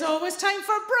 there's always time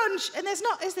for brunch. And there's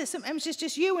not, is there? Sometimes it's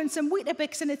just you and some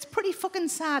Weetabix, and it's pretty fucking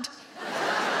sad.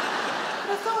 I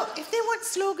I thought, if they want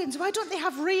slogans, why don't they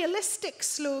have realistic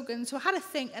slogans? So I had a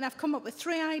think, and I've come up with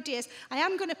 3 ideas. I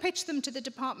am going to pitch them to the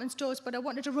department stores, but I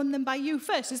wanted to run them by you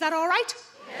first. Is that all right?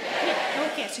 Yeah.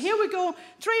 Okay, so here we go.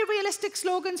 3 realistic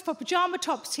slogans for pyjama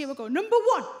tops. Here we go. Number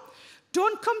 1,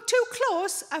 don't come too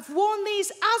close. I've worn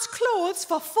these as clothes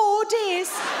for 4 days.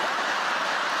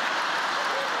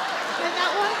 Get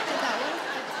that one? Get that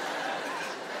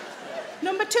one?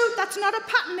 Number 2, that's not a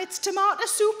pattern, it's tomato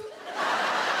soup.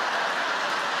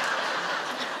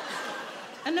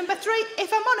 And number 3,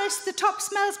 if I'm honest, the top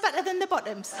smells better than the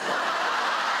bottoms.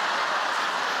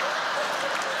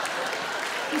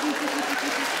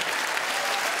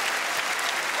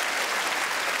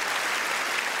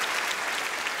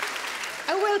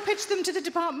 I will pitch them to the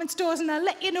department stores and I'll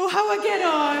let you know how I get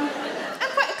on.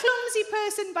 I'm quite a clumsy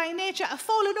person by nature. I've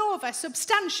fallen over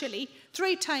substantially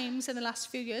 3 times in the last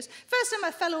few years. First time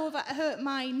I fell over, I hurt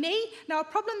my knee. Now, a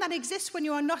problem that exists when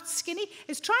you are not skinny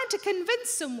is trying to convince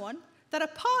someone that a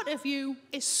part of you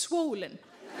is swollen.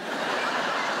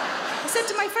 I said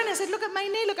to my friend, I said, look at my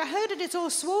knee, look, I heard it, it's all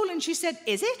swollen. She said,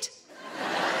 is it?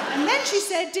 And then she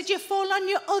said, did you fall on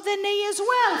your other knee as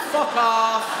well? Fuck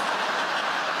off.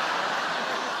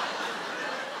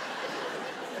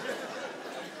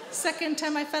 Second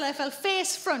time I fell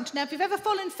face front. Now, if you've ever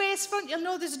fallen face front, you'll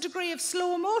know there's a degree of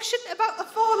slow motion about a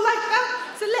fall like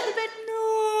that. It's a little bit,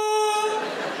 no.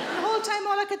 The whole time,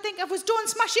 all I could think of was, don't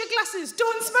smash your glasses,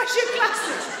 don't smash your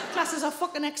glasses. Glasses are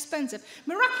fucking expensive.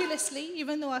 Miraculously,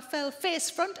 even though I fell face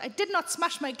front, I did not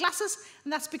smash my glasses,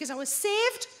 and that's because I was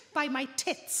saved by my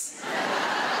tits.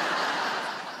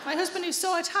 My husband, who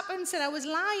saw it happen, said I was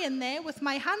lying there with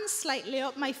my hands slightly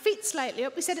up, my feet slightly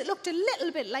up. He said it looked a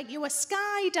little bit like you were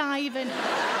skydiving.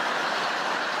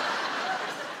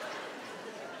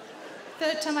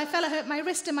 Third time I fell, I hurt my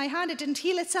wrist and my hand. It didn't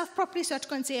heal itself properly, so I had to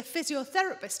go and see a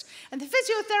physiotherapist. And the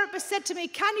physiotherapist said to me,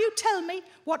 can you tell me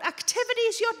what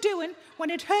activities you're doing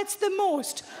when it hurts the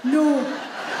most? No.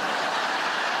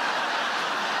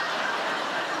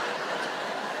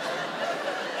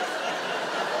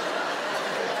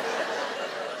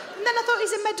 I thought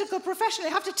he's a medical professional. I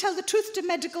have to tell the truth to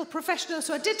medical professionals,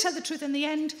 so I did tell the truth in the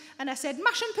end, and I said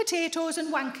mashing potatoes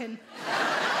and wanking.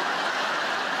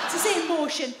 It's the same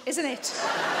motion, isn't it? It's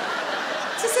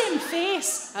the same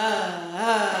face.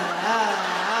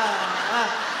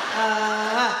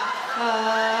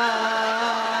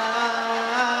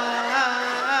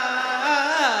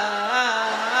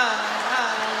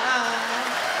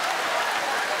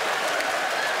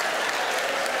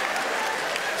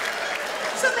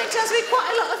 Something tells me quite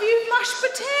a lot of you mashed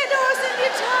potatoes in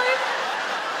your time.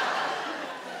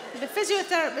 The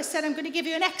physiotherapist said, I'm going to give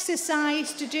you an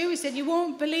exercise to do. He said, you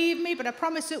won't believe me, but I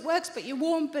promise it works, but you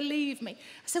won't believe me.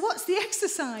 I said, what's the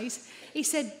exercise? He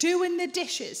said, doing the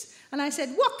dishes. And I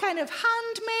said, what kind of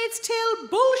Handmaid's Tale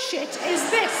bullshit is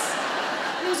this?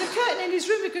 And there was a curtain in his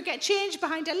room we could get changed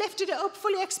behind. I lifted it up,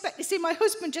 fully expecting to see my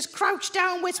husband just crouch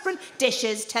down, whispering,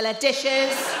 dishes, tell her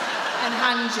dishes, and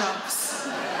hand jobs.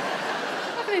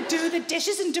 I'm going to do the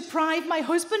dishes and deprive my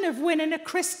husband of winning a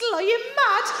crystal. Are you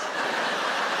mad?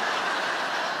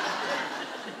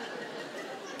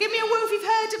 Give me a woo if you've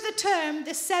heard of the term,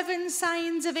 the 7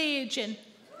 signs of aging.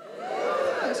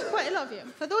 Oh, there's quite a lot of you.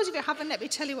 For those of you who haven't, let me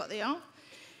tell you what they are.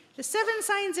 The 7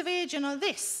 signs of aging are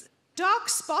this: dark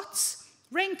spots,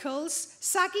 wrinkles,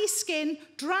 saggy skin,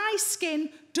 dry skin,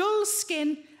 dull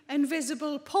skin, and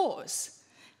visible pores.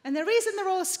 And the reason they're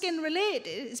all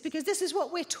skin-related is because this is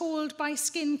what we're told by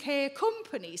skincare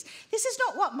companies. This is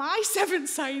not what my 7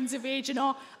 signs of aging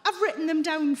are. I've written them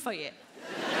down for you.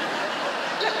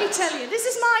 Let me tell you, this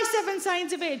is my 7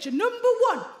 signs of aging. Number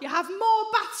 1, you have more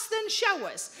baths than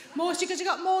showers. Mostly because you've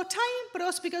got more time, but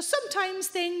also because sometimes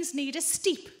things need a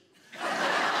steep.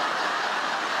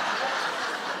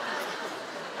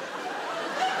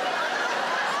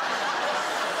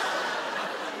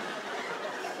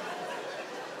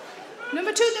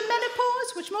 Number 2, the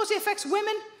menopause, which mostly affects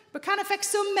women, but can affect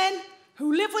some men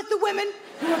who live with the women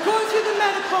who are going through the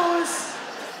menopause.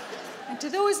 And to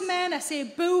those men, I say,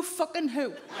 boo fucking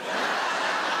who.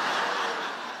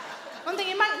 One thing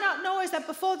you might not know is that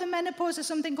before the menopause is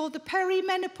something called the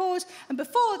perimenopause, and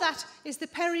before that is the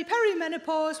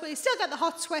perimenopause, where you still get the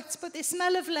hot sweats, but they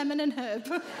smell of lemon and herb.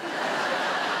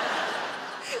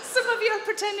 Some of you are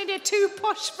pretending you're too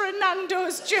posh for a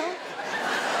Nando's joke,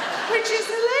 which is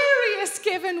hilarious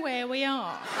given where we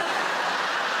are.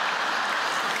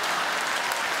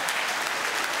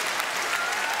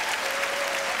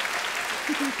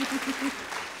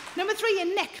 Number 3,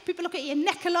 your neck. People look at your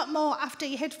neck a lot more after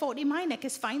you hit 40. My neck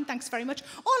is fine, thanks very much.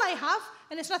 All I have,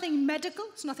 and it's nothing medical,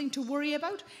 it's nothing to worry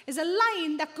about, is a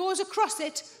line that goes across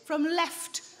it from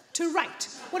left to right.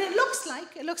 What it looks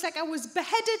like I was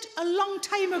beheaded a long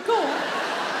time ago,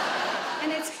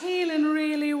 and it's healing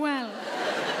really well.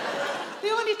 The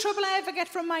only trouble I ever get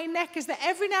from my neck is that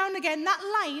every now and again that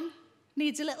line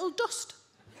needs a little dust.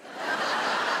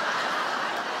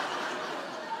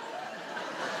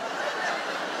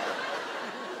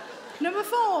 Number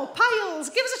 4, piles.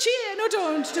 Give us a cheer. No,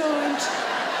 don't.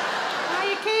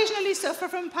 I occasionally suffer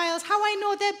from piles. How I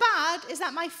know they're bad is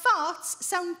that my farts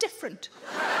sound different.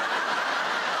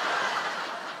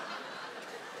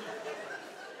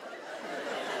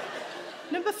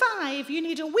 Number 5, you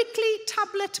need a weekly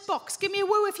tablet box. Give me a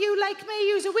woo if you, like me,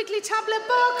 use a weekly tablet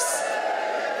box.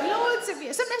 Loads of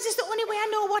you. Sometimes it's the only way I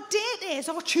know what day it is.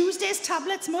 Oh, Tuesday's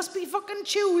tablets must be fucking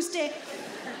Tuesday.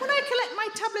 When I collect my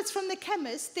tablets from the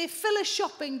chemist, they fill a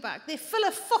shopping bag. They fill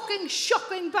a fucking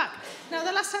shopping bag. Now,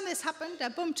 the last time this happened, I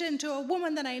bumped into a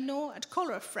woman that I know. I'd call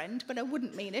her a friend, but I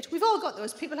wouldn't mean it. We've all got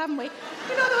those people, haven't we?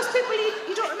 You know those people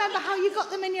you don't remember how you got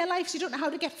them in your life, so you don't know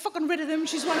how to get fucking rid of them.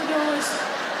 She's one of those.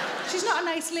 She's not a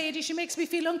nice lady. She makes me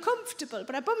feel uncomfortable.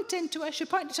 But I bumped into her. She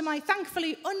pointed to my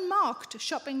thankfully unmarked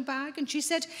shopping bag, and she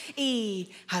said,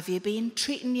 have you been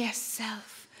treating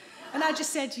yourself? And I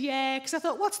just said, yeah, because I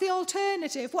thought, what's the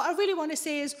alternative? What I really want to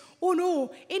say is, oh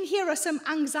no, in here are some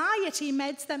anxiety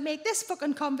meds that make this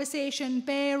fucking conversation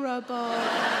bearable.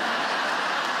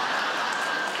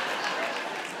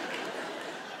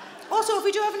 Also, if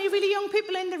we do have any really young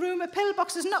people in the room, a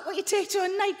pillbox is not what you take to a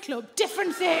nightclub.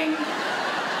 Different thing.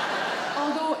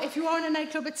 Although, if you are in a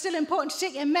nightclub, it's still important to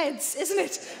take your meds, isn't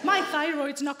it? My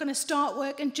thyroid's not going to start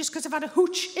working just because I've had a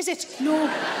hooch, is it? No.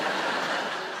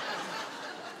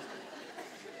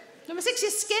 Number 6,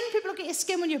 your skin. People look at your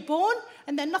skin when you're born,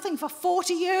 and then nothing for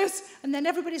 40 years, and then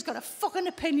everybody's got a fucking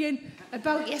opinion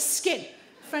about your skin.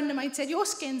 A friend of mine said, your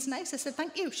skin's nice. I said,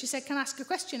 thank you. She said, can I ask a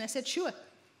question? I said, sure.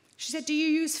 She said, do you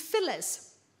use fillers?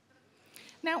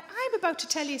 Now, I'm about to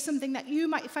tell you something that you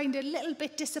might find a little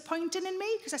bit disappointing in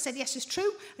me, because I said, yes, it's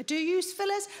true, I do use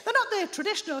fillers. They're not the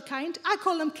traditional kind. I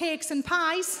call them cakes and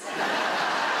pies.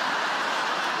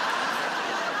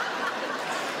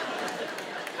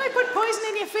 I put poison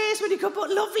in your face when you could put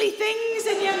lovely things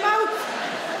in your mouth.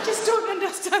 I just don't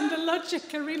understand the logic,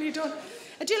 I really don't.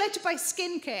 I do like to buy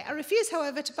skincare. I refuse,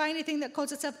 however, to buy anything that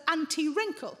calls itself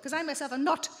anti-wrinkle, because I myself am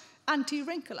not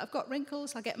anti-wrinkle. I've got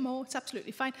wrinkles, I'll get more, it's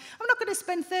absolutely fine. I'm not going to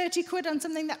spend 30 quid on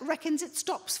something that reckons it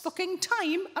stops fucking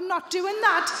time. I'm not doing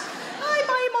that. I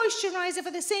buy moisturiser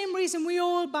for the same reason we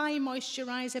all buy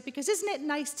moisturiser, because isn't it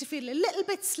nice to feel a little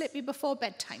bit slippy before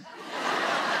bedtime?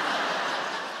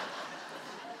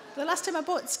 The last time I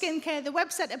bought skincare, the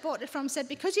website I bought it from said,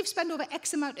 because you've spent over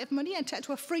X amount of money entitled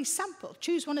to a free sample,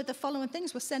 choose one of the following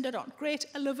things, we'll send it on. Great,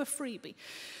 I love a freebie.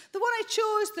 The one I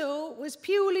chose, though, was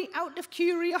purely out of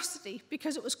curiosity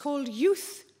because it was called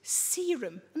Youth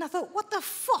Serum. And I thought, what the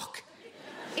fuck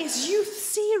is Youth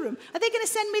Serum? Are they going to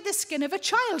send me the skin of a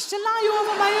child to lie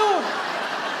over my own?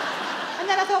 And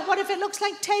then I thought, what if it looks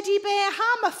like teddy bear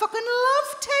ham? I fucking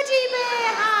love teddy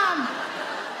bear ham.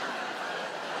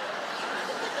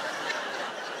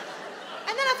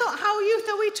 And then I thought, how youth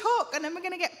are we talking? Am I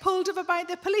going to get pulled over by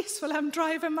the police while I'm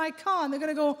driving my car? And they're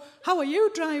going to go, how are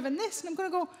you driving this? And I'm going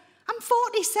to go, I'm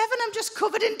 47, I'm just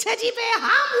covered in teddy bear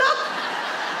ham, look!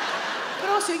 But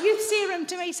also, Youth Serum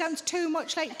to me sounds too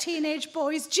much like teenage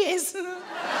boys' jizz.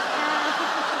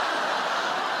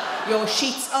 Your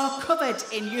sheets are covered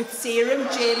in Youth Serum,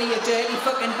 Jamie, you dirty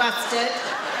fucking bastard.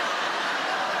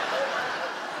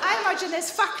 I imagine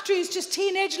there's factories, just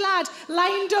teenage lad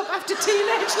lined up after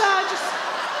teenage lad, just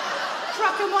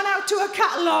cracking one out to a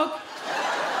catalogue.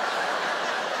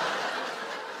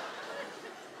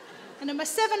 And number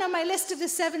 7 on my list of the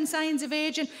 7 signs of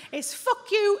aging is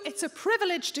fuck you, it's a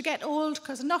privilege to get old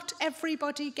because not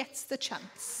everybody gets the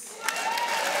chance.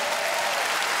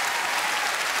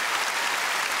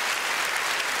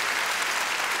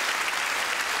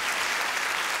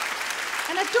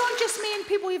 And I don't just mean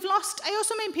people we've lost, I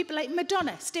also mean people like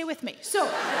Madonna. Stay with me. So,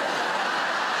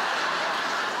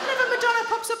 whenever Madonna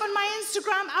pops up on my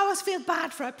Instagram, I always feel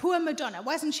bad for her. Poor Madonna.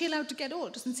 Why isn't she allowed to get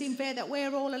old? Doesn't seem fair that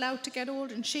we're all allowed to get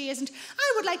old and she isn't.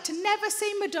 I would like to never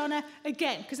see Madonna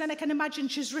again, because then I can imagine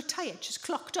she's retired, she's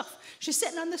clocked off. She's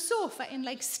sitting on the sofa in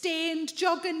like stained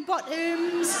jogging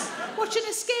bottoms, watching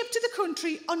Escape to the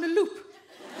Country on a loop.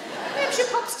 Maybe she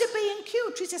pops to being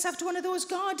cute. Treats herself to one of those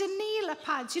garden kneeler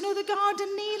pads. You know the garden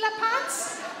kneeler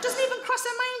pads? Doesn't even cross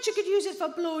her mind she could use it for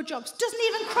blowjobs. Doesn't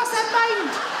even cross her mind.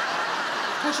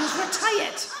 Because she's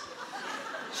retired.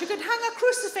 She could hang a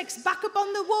crucifix back up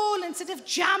on the wall instead of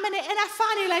jamming it in her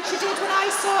fanny like she did when I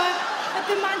saw her at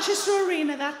the Manchester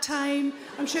Arena that time.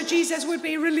 I'm sure Jesus would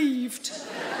be relieved.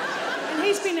 And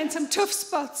he's been in some tough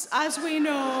spots, as we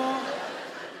know.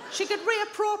 She could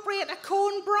reappropriate a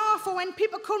cone bra for when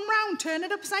people come round, turn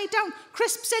it upside down,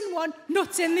 crisps in one,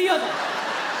 nuts in the other.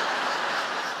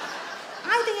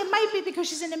 I think it might be because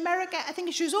she's in America. I think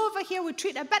if she was over here, we'd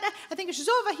treat her better. I think if she's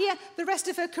over here, the rest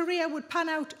of her career would pan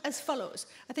out as follows.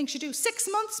 I think she'd do 6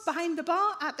 months behind the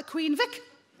bar at the Queen Vic.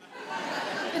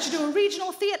 Then she'd do a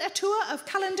regional theatre tour of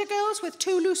Calendar Girls with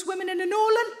 2 loose women in a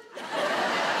Nolan.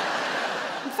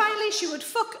 And finally, she would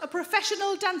fuck a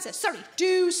professional dancer. Sorry,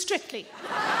 do Strictly.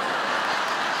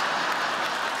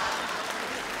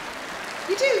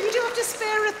 You do have to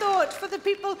spare a thought for the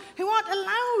people who aren't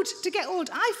allowed to get old.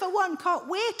 I, for one, can't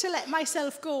wait to let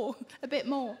myself go a bit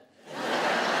more.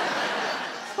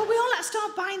 But we all had to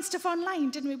start buying stuff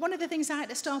online, didn't we? One of the things I had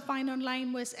to start buying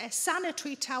online was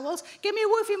sanitary towels. Give me a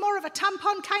woof, you more of a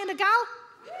tampon kind of gal?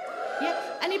 Yeah.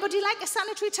 Anybody like a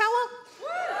sanitary towel?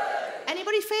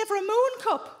 Anybody favour a moon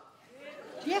cup?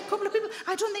 Yeah, a couple of people.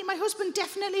 I don't think my husband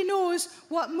definitely knows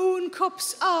what moon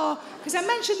cups are, because I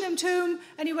mentioned them to him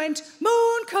and he went,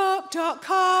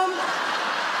 mooncup.com.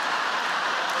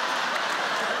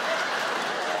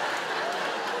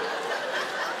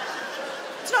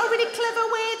 It's not a really clever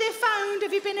way they found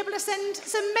of you being able to send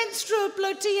some menstrual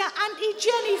blood to your Auntie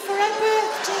Jenny for her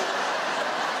birthday.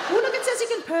 Oh, look, it says you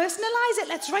can personalise it.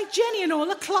 Let's write Jenny and all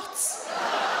the clots.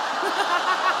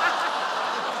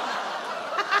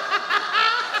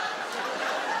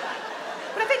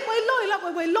 But I think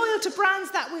we're loyal to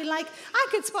brands that we like. I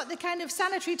could spot the kind of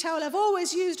sanitary towel I've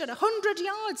always used at 100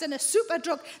 yards in a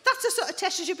Superdrug. That's the sort of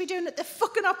test you should be doing at the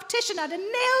fucking optician. I'd have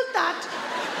nailed that.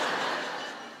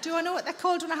 Do I know what they're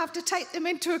called when I have to type them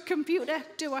into a computer?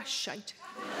 Do I shite?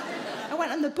 I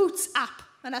went on the Boots app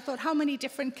and I thought, how many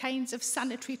different kinds of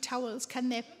sanitary towels can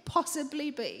there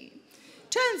possibly be?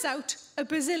 Turns out, a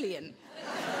bazillion.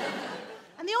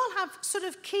 And they all have sort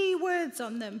of key words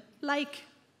on them, like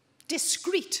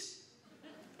discreet,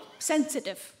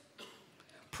 sensitive,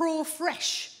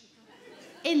 pro-fresh,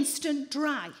 instant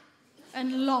dry,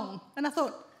 and long. And I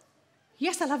thought,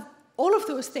 yes, I'll have all of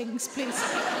those things, please.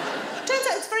 Turns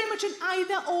out it's very much an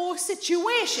either-or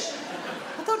situation.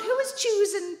 I thought, who is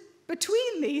choosing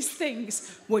between these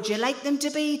things? Would you like them to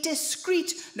be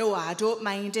discreet? No, I don't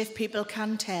mind if people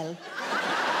can tell.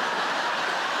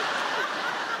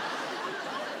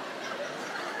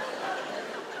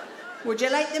 Would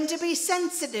you like them to be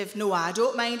sensitive? No, I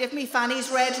don't mind if me fanny's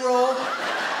red raw.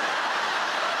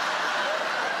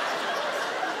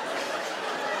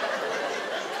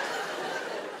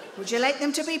 Would you like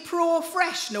them to be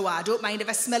pro-fresh? No, I don't mind if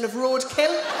I smell of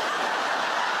roadkill.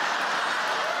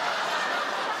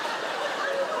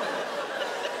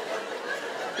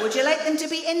 Would you like them to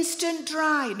be instant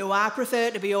dry? No, I prefer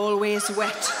to be always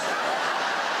wet.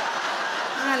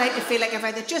 I like to feel like I've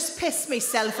either just pissed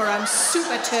myself or I'm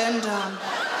super turned on.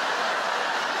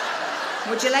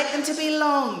 Would you like them to be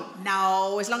long?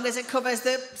 No, as long as it covers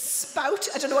the spout.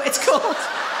 I don't know what it's called.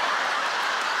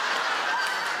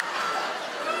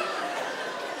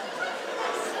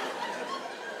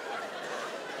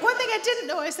 One thing I didn't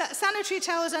know is that sanitary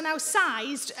towels are now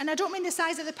sized, and I don't mean the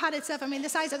size of the pad itself, I mean the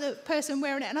size of the person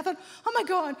wearing it. And I thought, oh my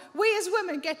God, we as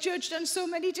women get judged on so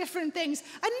many different things.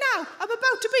 And now I'm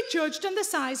about to be judged on the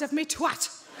size of me twat.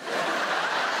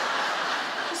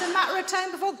 It's a matter of time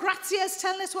before Grazia's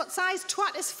telling us what size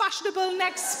twat is fashionable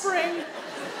next spring.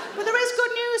 But there is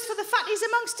good news for the fatties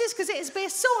amongst us, because it is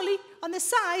based solely on the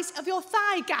size of your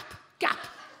thigh gap. Gap,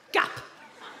 gap,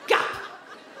 gap.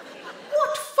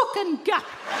 What fucking gap?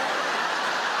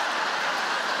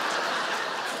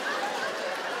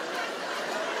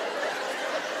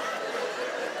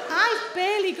 I've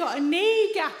barely got a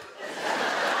knee gap.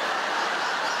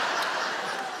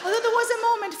 Although there was a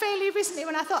moment fairly recently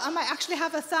when I thought I might actually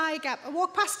have a thigh gap. I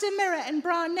walked past a mirror in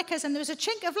brown knickers and there was a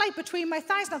chink of light between my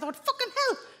thighs and I thought, fucking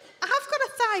hell, I have got a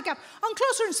thigh gap. On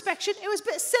closer inspection, it was a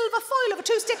bit of silver foil of a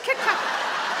 2-stick Kit Kat.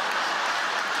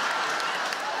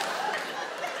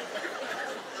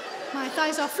 My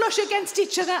thighs are flush against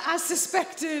each other as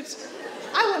suspected.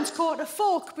 I once caught a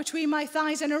fork between my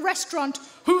thighs in a restaurant.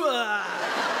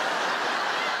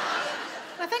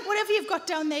 I think whatever you've got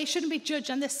down there, you shouldn't be judged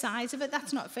on the size of it.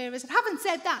 That's not fair, is it? Having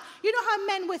said that, you know how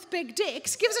men with big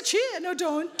dicks, give us a cheer. No,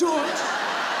 don't. You know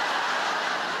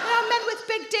how men with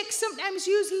big dicks sometimes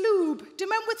use lube? Do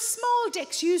men with small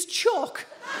dicks use chalk?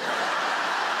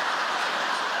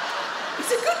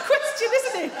 It's a good question,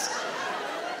 isn't it?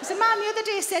 It's There's a man the other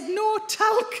day said, no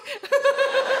talc.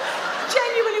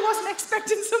 Genuinely wasn't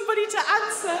expecting somebody to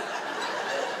answer.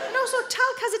 And also,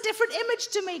 talc has a different image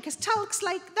to me, because talc's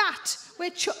like that. Why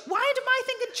am I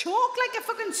thinking chalk like a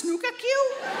fucking snooker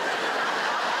cue?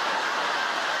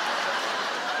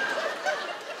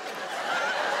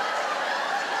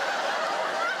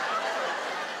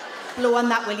 Blow on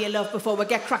that, will you, love, before we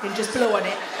get cracking? Just blow on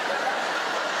it.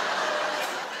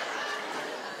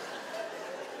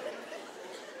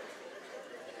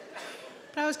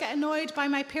 But I always get annoyed by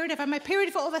my period. I've had my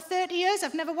period for over 30 years.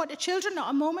 I've never wanted children, not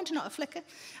a moment, not a flicker.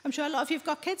 I'm sure a lot of you have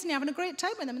got kids and you're having a great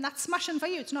time with them, and that's smashing for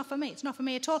you. It's not for me. It's not for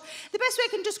me at all. The best way I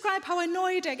can describe how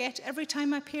annoyed I get every time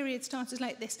my period starts is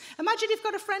like this. Imagine you've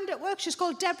got a friend at work. She's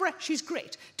called Deborah. She's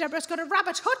great. Deborah's got a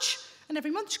rabbit hutch, and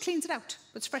every month she cleans it out.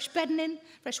 Puts fresh bedding in,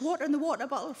 fresh water in the water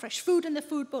bottle, fresh food in the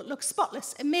food bowl. Looks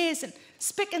spotless, amazing,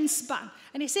 spick and span.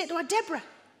 And you say to her, Deborah,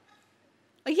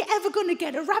 are you ever going to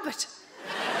get a rabbit?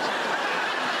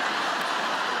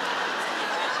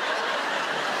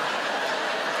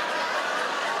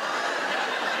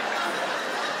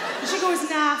 She goes,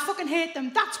 nah, I fucking hate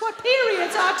them. That's what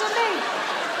periods are to me.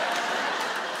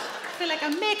 I feel like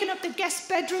I'm making up the guest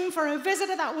bedroom for a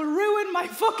visitor that will ruin my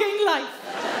fucking life.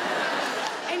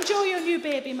 Enjoy your new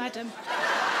baby, madam.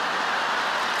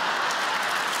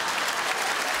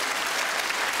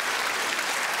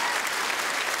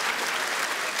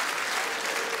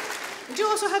 I do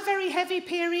also have very heavy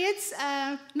periods.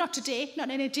 Not today, not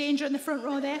any danger in the front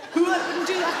row there. I wouldn't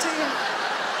do that to you.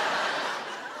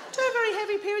 Very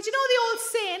heavy periods. You know the old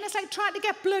saying, it's like trying to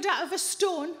get blood out of a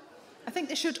stone? I think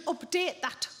they should update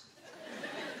that.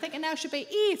 I think it now should be,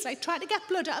 it's like trying to get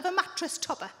blood out of a mattress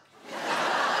topper.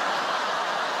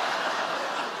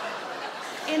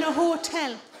 In a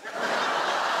hotel.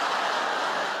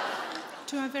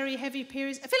 To have very heavy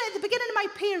periods. I feel like at the beginning of my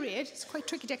period, it's quite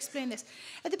tricky to explain this.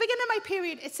 At the beginning of my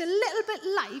period, it's a little bit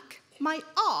like my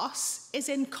arse is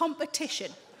in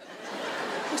competition.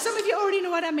 Well, some of you already know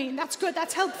what I mean. That's good,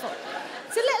 that's helpful.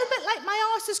 It's a little bit like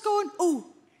my arse is going, oh,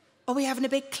 are we having a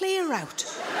big clear out?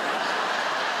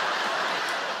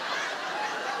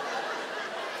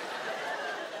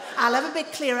 I'll have a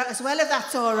big clear out as well, if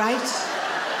that's all right. I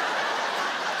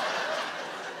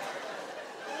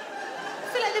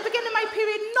feel like at the beginning of my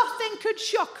period, nothing could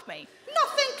shock me.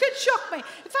 Nothing could shock me.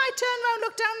 If I turned around,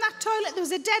 looked down that toilet, there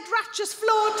was a dead rat just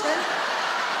floating.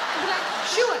 I'd be like,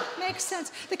 sure, makes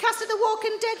sense. The cast of The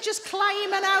Walking Dead just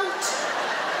climbing out.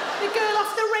 The girl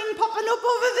off the ring popping up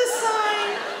over the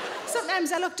side.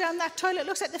 Sometimes I look down that toilet, it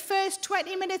looks like the first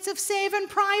 20 minutes of Saving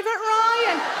Private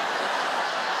Ryan.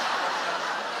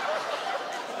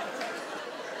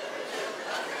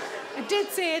 I did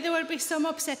say there would be some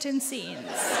upsetting scenes.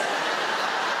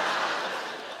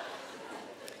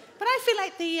 But I feel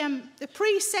like the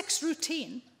pre-sex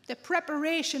routine, the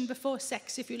preparation before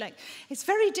sex, if you like, it's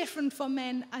very different for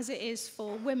men as it is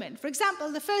for women. For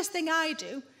example, the first thing I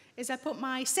do is I put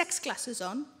my sex glasses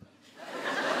on.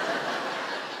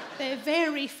 They're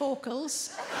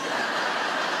varifocals.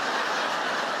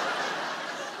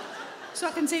 So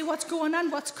I can see what's going on,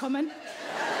 what's coming.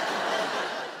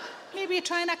 Maybe you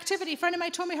try an activity. A friend of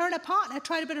mine told me her and her partner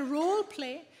tried a bit of role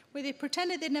play where they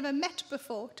pretended they'd never met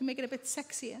before to make it a bit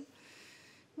sexier.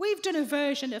 We've done a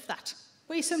version of that.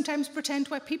 We sometimes pretend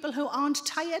we're people who aren't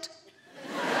tired.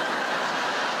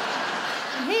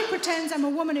 And he pretends I'm a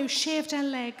woman who shaved her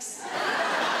legs.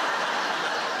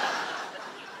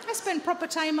 I spend proper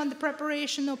time on the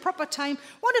preparation, or proper time.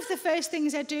 One of the first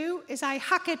things I do is I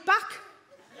hack it back.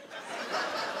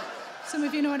 Some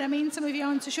of you know what I mean, some of you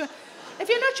aren't so sure. If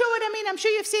you're not sure what I mean, I'm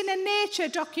sure you've seen a nature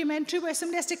documentary where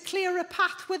somebody has to clear a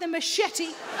path with a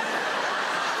machete.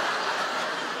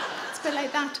 It's a bit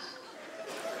like that.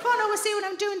 Can't always see what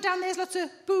I'm doing down there. There's lots of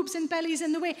boobs and bellies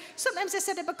in the way. Sometimes I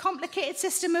set up a complicated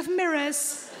system of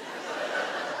mirrors.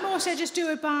 Most I just do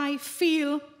it by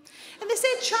feel. And they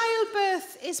say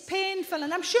childbirth is painful,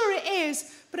 and I'm sure it is,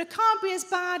 but it can't be as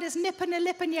bad as nipping a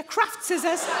lip in your craft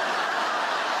scissors.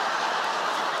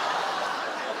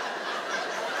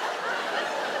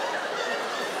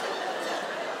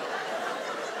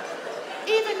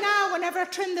 Even now, whenever I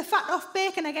trim the fat off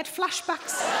bacon, I get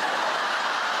flashbacks.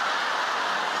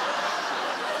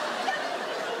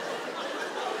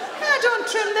 I don't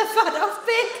trim the fat off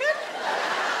bacon.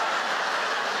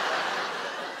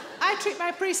 I treat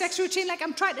my pre-sex routine like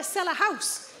I'm trying to sell a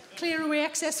house. Clear away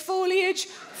excess foliage,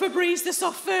 Febreze the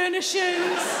soft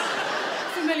furnishings,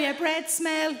 familiar bread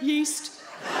smell, yeast.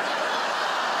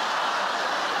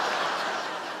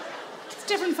 It's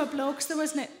different for blokes though,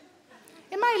 isn't it?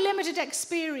 In my limited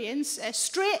experience,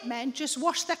 straight men just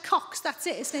wash their cocks, that's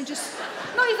it, isn't it? Just,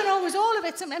 not even always all of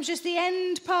it, sometimes just the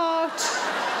end part.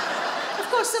 Of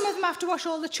course, some of them have to wash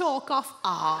all the chalk off.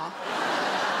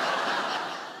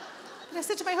 And I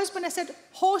said to my husband, I said,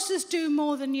 horses do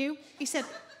more than you. He said,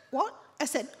 what? I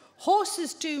said,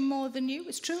 horses do more than you.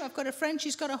 It's true, I've got a friend,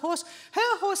 she's got a horse.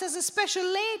 Her horse has a special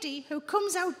lady who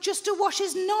comes out just to wash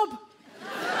his knob.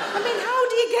 I mean, how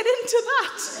do you get into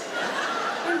that?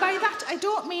 And by that, I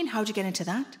don't mean, how do you get into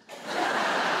that?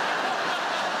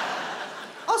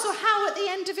 Also, how at the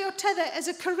end of your tether as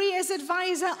a careers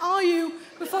advisor are you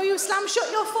before you slam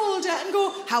shut your folder and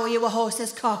go, how are you a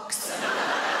horse's cocks?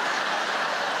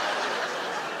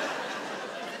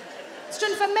 It's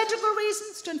done for medical reasons,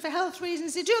 it's done for health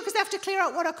reasons. They do it because they have to clear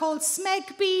out what are called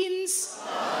smeg beans.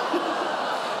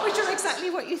 Which are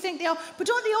exactly what you think they are. But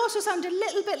don't they also sound a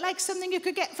little bit like something you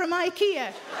could get from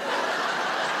IKEA?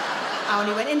 I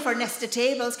only went in for a nest of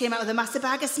tables, came out with a massive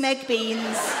bag of smeg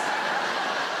beans.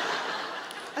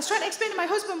 I was trying to explain to my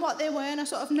husband what they were, and I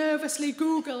sort of nervously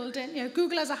Googled it. You know,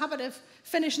 Google has a habit of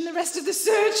finishing the rest of the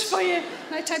search for you.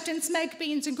 And I typed in smeg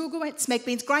beans, and Google went, smeg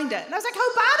beans grinder. And I was like,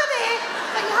 how bad are they?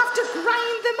 Like, you have to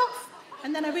grind them off.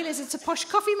 And then I realised it's a posh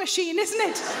coffee machine, isn't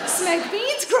it? Smeg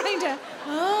beans grinder.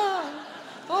 Oh.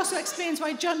 Also explains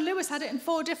why John Lewis had it in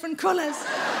 4 different colours.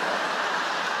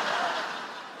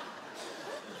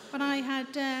 But I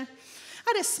had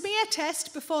a smear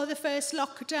test before the first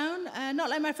lockdown. Not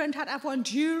like my friend had to have one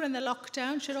during the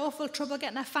lockdown. She had awful trouble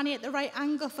getting her fanny at the right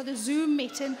angle for the Zoom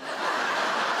meeting.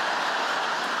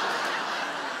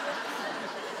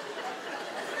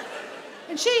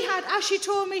 And she had, as she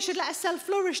told me, she'd let herself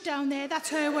flourish down there. That's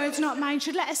her words, not mine.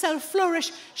 She'd let herself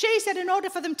flourish. She said in order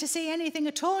for them to see anything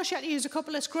at all, she had to use a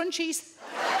couple of scrunchies.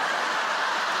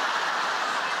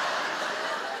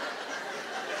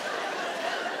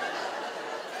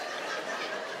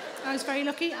 I was very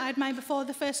lucky. I had mine before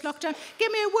the first lockdown.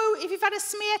 Give me a woo if you've had a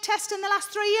smear test in the last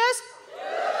 3 years.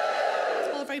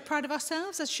 All very proud of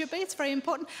ourselves, as should be. It's very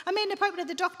important. I made an appointment at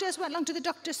the doctor's, went along to the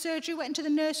doctor's surgery, went into the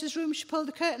nurse's room, she pulled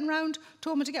the curtain round,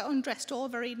 told me to get undressed. All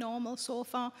very normal so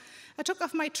far. I took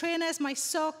off my trainers, my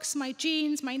socks, my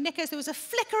jeans, my knickers. There was a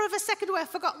flicker of a second where I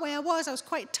forgot where I was. I was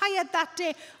quite tired that day.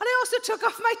 And I also took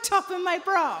off my top and my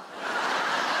bra.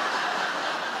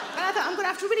 And I thought, I'm going to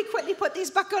have to really quickly put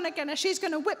these back on again, or she's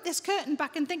going to whip this curtain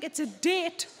back and think it's a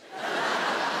date.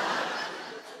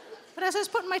 But as I was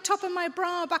putting my top and my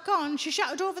bra back on, she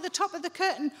shouted over the top of the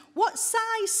curtain, what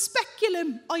size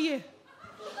speculum are you?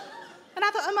 And I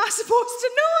thought, am I supposed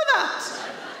to know that?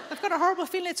 I've got a horrible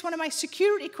feeling it's one of my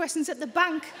security questions at the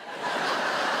bank.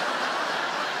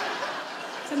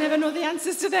 So I never know the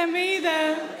answers to them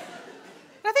either.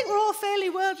 I think we're all fairly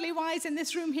worldly wise in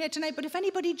this room here tonight, but if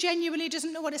anybody genuinely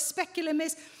doesn't know what a speculum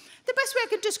is, the best way I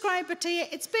could describe it to you,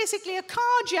 it's basically a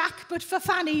car jack, but for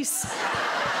fannies.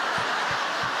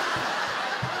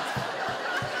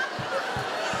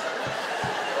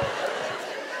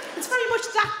 It's very much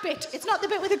that bit. It's not the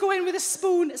bit where they go in with a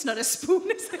spoon. It's not a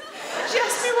spoon, is it? She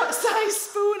asked me what size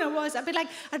spoon I was. I'd be like,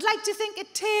 I'd like to think a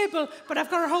table, but I've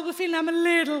got a horrible feeling I'm a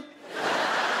ladle.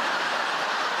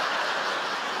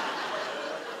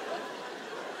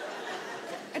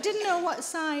 I didn't know what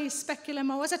size speculum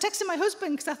I was. I texted my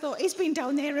husband because I thought he's been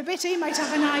down there a bit, he might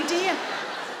have an idea.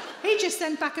 He just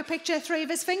sent back a picture of 3 of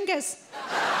his fingers.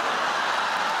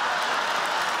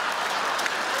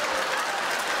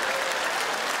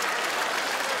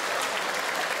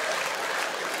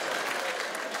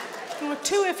 Or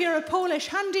 2 if you're a Polish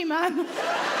handyman.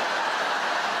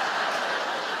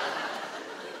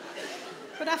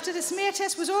 But after the smear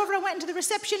test was over, I went into the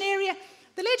reception area.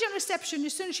 The lady on reception,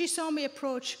 as soon as she saw me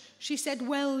approach, she said,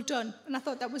 well done. And I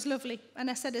thought that was lovely. And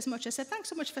I said as much. I said, thanks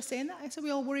so much for saying that. I said,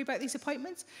 we all worry about these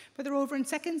appointments, but they're over in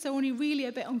seconds. They're only really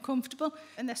a bit uncomfortable,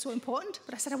 and they're so important.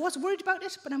 But I said, I was worried about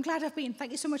it, but I'm glad I've been.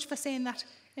 Thank you so much for saying that.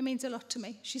 It means a lot to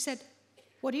me. She said,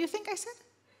 what do you think I said?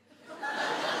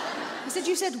 I said,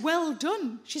 you said, well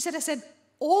done. She said, I said,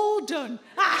 all done.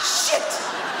 Ah, shit!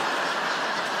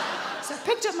 So I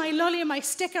picked up my lolly and my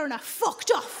sticker, and I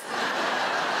fucked off.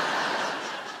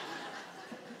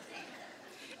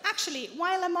 Actually,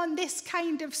 while I'm on this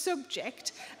kind of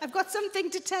subject, I've got something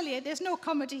to tell you. There's no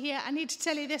comedy here. I need to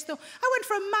tell you this, though. I went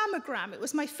for a mammogram. It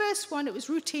was my first one. It was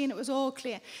routine. It was all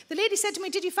clear. The lady said to me,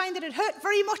 did you find that it hurt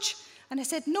very much? And I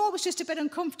said, no, it was just a bit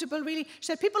uncomfortable, really. She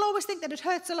said, people always think that it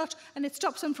hurts a lot and it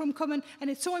stops them from coming, and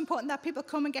it's so important that people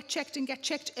come and get checked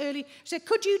early. She said,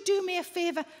 could you do me a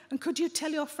favour and could you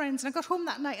tell your friends? And I got home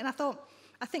that night and I thought,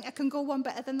 I think I can go one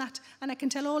better than that, and I can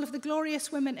tell all of the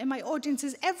glorious women in my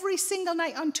audiences every single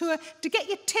night on tour to get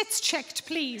your tits checked,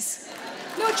 please.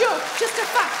 No joke, just a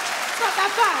fact. not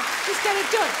that bad. Just get it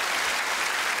done.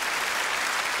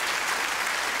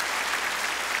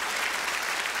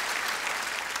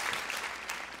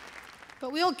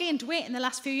 But we all gained weight in the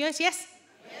last few years, yes?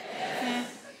 Yeah.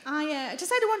 I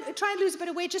decided I wanted to try and lose a bit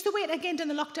of weight, just the weight I gained in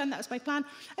the lockdown. That was my plan.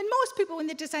 And most people, when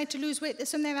they decide to lose weight, there's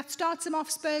something that starts them off,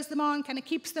 spurs them on, kind of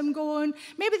keeps them going.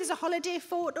 Maybe there's a holiday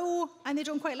photo and they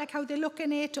don't quite like how they look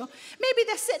in it. Or maybe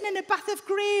they're sitting in a bath of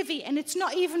gravy and it's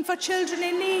not even for children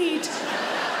in need.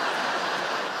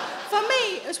 For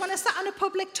me, it was when I sat in a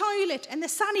public toilet and the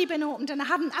Sanny bin opened and I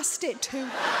hadn't asked it to.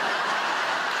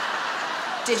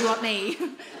 Did you want me?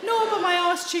 No, but my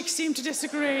arse cheeks seemed to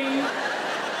disagree.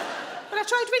 But I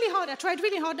tried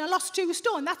really hard and I lost 2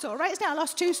 stone. That's all right, isn't it? I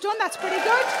lost 2 stone, that's pretty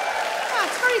good. Ah,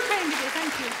 it's very kind of you,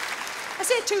 thank you. I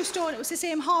said 2 stone, it was the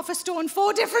same half a stone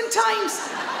 4 different times.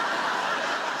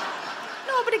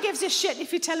 Nobody gives a shit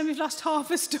if you tell them you've lost half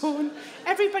a stone.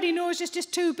 Everybody knows it's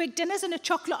just 2 big dinners and a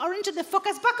chocolate orange and the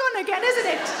fucker's back on again, isn't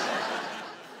it?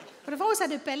 But I've always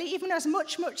had a belly, even when I was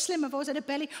much, much slimmer, I've always had a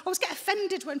belly. I always get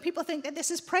offended when people think that this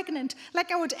is pregnant,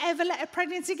 like I would ever let a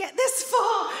pregnancy get this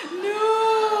far.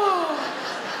 No!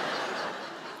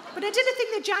 But I did a thing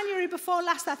the January before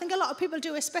last that I think a lot of people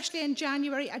do, especially in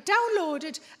January. I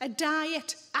downloaded a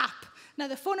diet app. Now,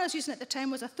 the phone I was using at the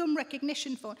time was a thumb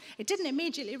recognition phone. It didn't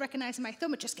immediately recognise my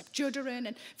thumb, it just kept juddering.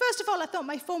 And first of all, I thought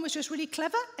my phone was just really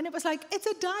clever, and it was like, it's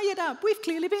a diet app, we've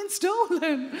clearly been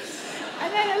stolen.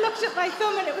 And then I looked at my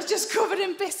thumb, and it was just covered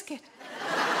in biscuit.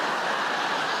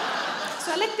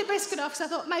 So I licked the biscuit off, so I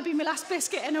thought, might be my last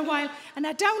biscuit in a while, and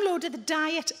I downloaded the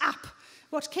diet app.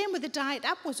 What came with the diet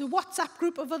app was a WhatsApp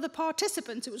group of other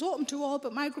participants. It was open to all,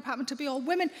 but my group happened to be all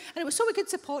women. And it was so we could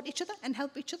support each other and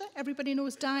help each other. Everybody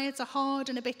knows diets are hard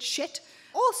and a bit shit.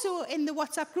 Also in the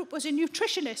WhatsApp group was a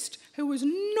nutritionist who was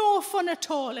no fun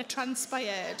at all, it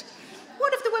transpired.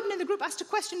 One of the women in the group asked a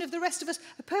question of the rest of us,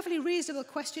 a perfectly reasonable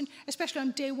question, especially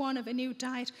on day 1 of a new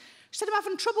diet. She said, I'm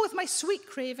having trouble with my sweet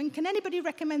craving. Can anybody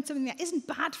recommend something that isn't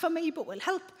bad for me but will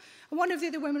help? And one of the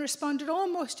other women responded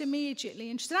almost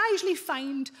immediately. And she said, I usually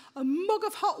find a mug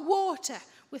of hot water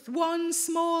with 1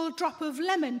 small drop of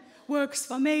lemon works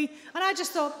for me. And I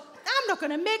just thought, I'm not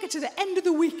going to make it to the end of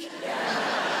the week.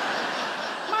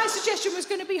 My suggestion was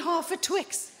going to be half a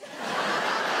Twix.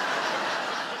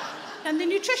 And the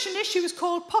nutritionist, she was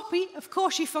called Poppy. Of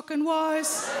course she fucking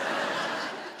was.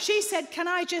 She said, can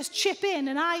I just chip in?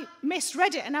 And I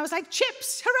misread it. And I was like,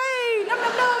 chips, hooray, nom,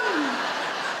 nom, nom.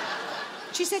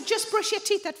 She said, just brush your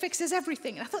teeth, that fixes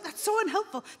everything. And I thought, that's so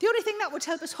unhelpful. The only thing that would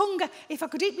help is hunger. If I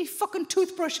could eat me fucking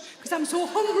toothbrush, because I'm so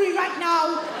hungry right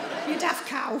now. You daft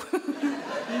cow.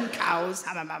 Cows.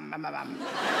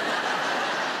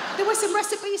 There were some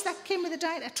recipes that came with the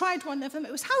diet. I tried one of them.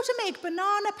 It was how to make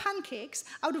banana pancakes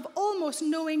out of almost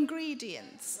no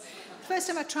ingredients. First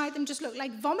time I tried them, just looked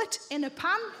like vomit in a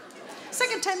pan.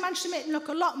 Second time, managed to make them look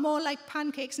a lot more like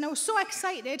pancakes. And I was so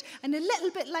excited and a little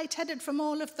bit lightheaded from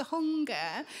all of the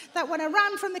hunger that when I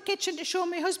ran from the kitchen to show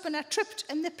my husband, I tripped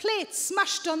and the plate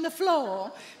smashed on the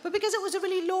floor. But because it was a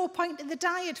really low point in the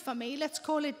diet for me, let's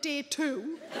call it day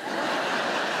 2,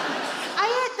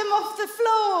 I ate them off the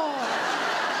floor.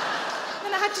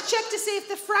 Then I had to check to see if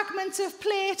the fragments of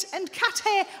plate and cat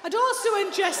hair I'd also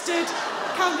ingested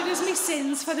counted as my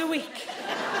sins for the week.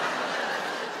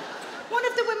 One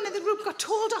of the women in the group got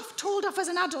told off as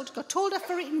an adult, got told off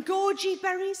for eating goji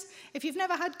berries. If you've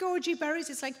never had goji berries,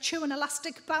 it's like chewing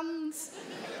elastic bands.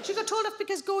 She got told off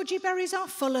because goji berries are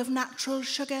full of natural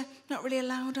sugar, not really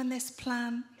allowed on this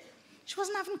plan. She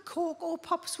wasn't having Coke or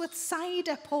Pops with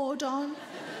cider poured on.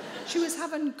 She was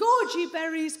having goji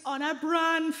berries on her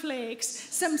bran flakes,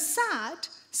 some sad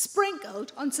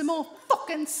sprinkled on some more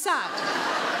fucking sad.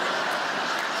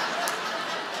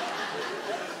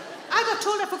 I got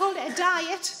told off for calling it a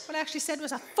diet. What I actually said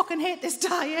was, I fucking hate this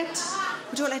diet.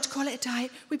 We don't like to call it a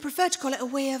diet. We prefer to call it a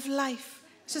way of life.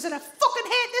 So I said, I fucking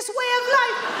hate this way of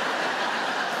life.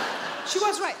 She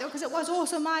was right, though, because it was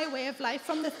also my way of life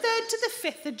from the 3rd to the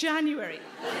 5th of January.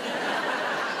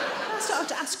 I started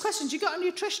to ask questions. You got a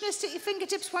nutritionist at your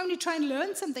fingertips. Why don't you try and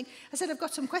learn something? I said, I've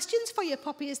got some questions for you,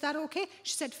 Poppy. Is that okay?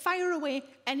 She said, fire away,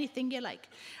 anything you like.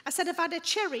 I said, I've had a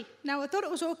cherry. Now, I thought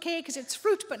it was okay because it's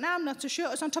fruit, but now I'm not so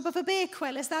sure. It's on top of a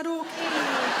Bakewell. Is that okay?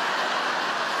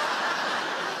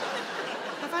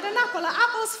 I've had an apple. An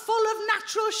apple's full of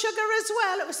natural sugar as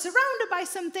well. It was surrounded by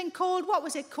something called, what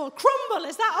was it called? Crumble.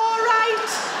 Is that all right?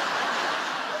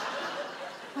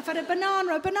 I've had a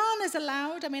banana. A banana's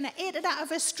allowed. I mean, I ate it out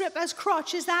of a stripper's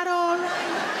crotch. Is that all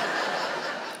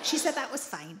right? She said that was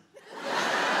fine.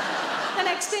 The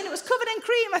next day, it was covered in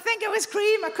cream. I think it was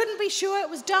cream. I couldn't be sure. It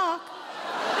was dark.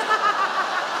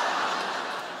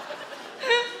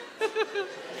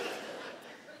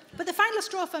 But the final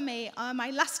straw for me,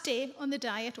 my last day on the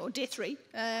diet, or day 3,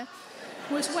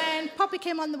 was when Poppy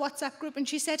came on the WhatsApp group and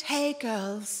she said, "Hey,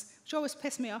 girls," which always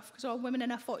pissed me off because all women in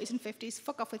their 40s and 50s,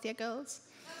 fuck off with your girls.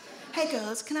 "Hey,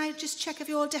 girls, can I just check if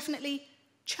you all definitely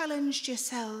challenged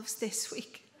yourselves this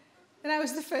week?" And I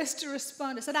was the first to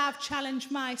respond. I said, "I've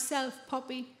challenged myself,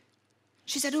 Poppy."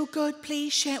 She said, "Oh, good,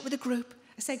 please share it with the group."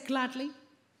 I said, "Gladly."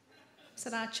 I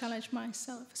said, "I challenged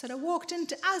myself." I said, "I walked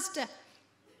into Asda.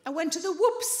 I went to the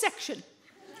whoops section.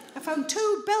 I found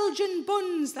 2 Belgian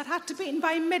buns that had to be eaten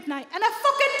by midnight, and I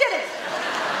fucking did it."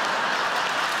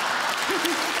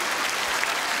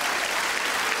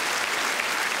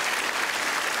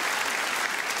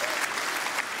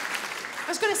 I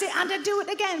was going to say, and I'd do it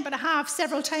again, but I have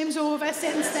several times over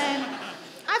since then.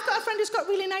 I've got a friend who's got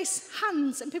really nice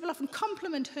hands, and people often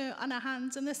compliment her on her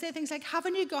hands, and they say things like,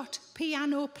 "Haven't you got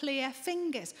piano player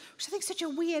fingers?" Which I think is such a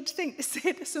weird thing to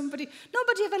say to somebody.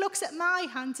 Nobody ever looks at my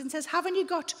hands and says, "Haven't you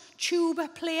got tuba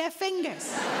player fingers?"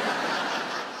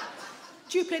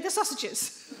 Do you play the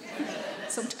sausages?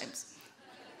 Sometimes.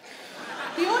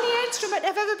 The only instrument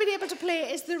I've ever been able to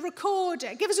play is the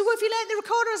recorder. Give us a word if you learned the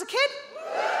recorder as a kid.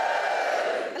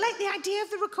 I like the idea of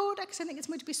the recorder because I think it's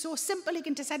going to be so simple you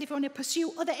can decide if you want to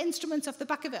pursue other instruments off the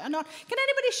back of it or not. Can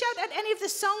anybody shout out any of the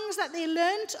songs that they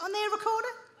learnt on their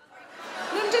recorder?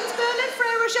 London's Burning,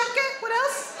 Frere Jacques, what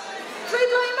else? Three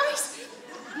Blind Mice,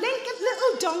 Lincoln,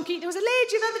 Little Donkey. There was a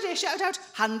lady the other day shouted out,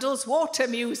 "Handel's Water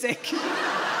Music."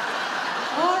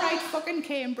 All right, fucking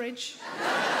Cambridge.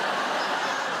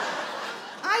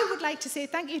 I would like to say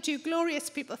thank you to glorious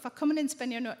people for coming and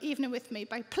spending your evening with me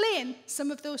by playing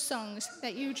some of those songs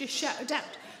that you just shouted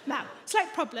out. Now,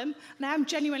 slight problem, and I am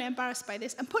genuinely embarrassed by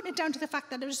this. I'm putting it down to the fact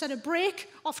that I just had a break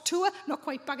off tour, not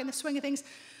quite back in the swing of things,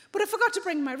 but I forgot to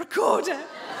bring my recorder.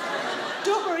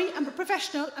 Don't worry, I'm a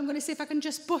professional. I'm going to see if I can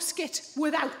just busk it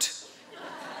without.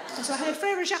 And so I heard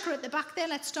Frere Jacques at the back there.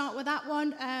 Let's start with that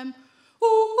one.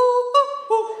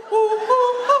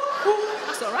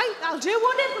 That's all right, I'll do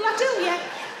one. Will I do? Yeah.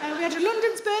 We had a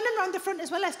London's Burning round the front as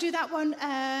well. Let's do that one.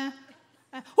 I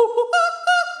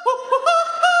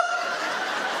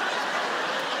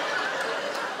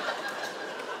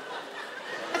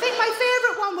think my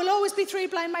favourite one will always be Three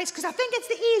Blind Mice because I think it's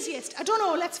the easiest. I don't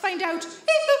know, let's find out. It's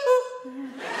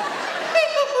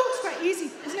quite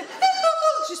easy, isn't it?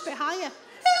 It's just a bit higher.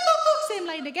 Same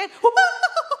line again.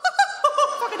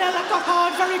 Fucking hell, that got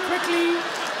hard very quickly.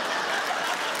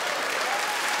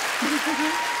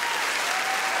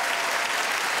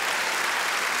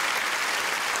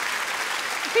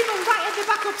 People right at the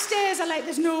back upstairs are like,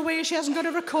 "There's no way she hasn't got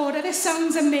a recorder. This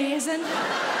sounds amazing."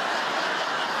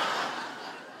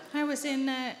 I was in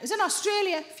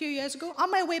Australia a few years ago, on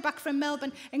my way back from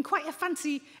Melbourne, in quite a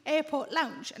fancy airport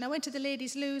lounge. And I went to the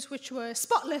ladies' loos, which were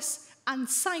spotless and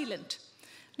silent.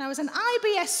 And I was an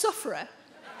IBS sufferer.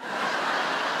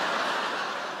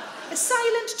 A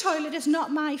silent toilet is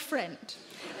not my friend.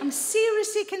 I'm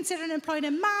seriously considering employing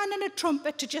a man and a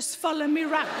trumpet to just follow me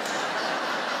round.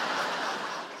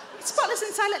 Spotless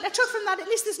and silent, I took from that, at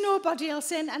least there's nobody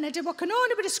else in, and I did what can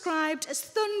only be described as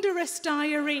thunderous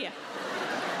diarrhoea.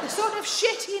 The sort of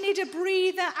shit you need a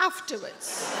breather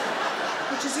afterwards,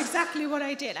 which is exactly what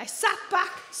I did. I sat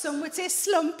back, some would say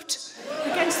slumped,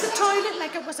 against the toilet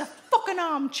like it was a fucking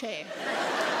armchair.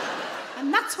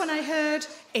 And that's when I heard,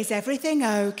 "Is everything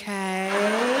okay?"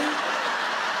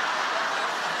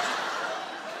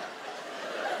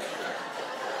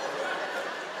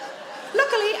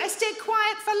 Luckily, I stayed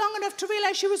quiet for long enough to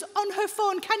realise she was on her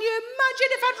phone. Can you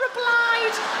imagine if I'd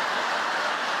replied?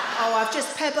 "Oh, I've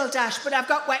just pebble dashed, but I've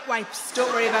got wet wipes.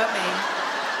 Don't worry about me."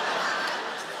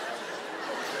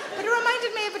 But it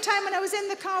reminded me of a time when I was in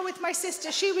the car with my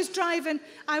sister. She was driving,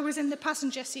 I was in the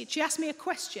passenger seat. She asked me a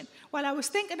question. While I was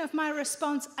thinking of my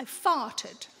response, I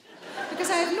farted. Because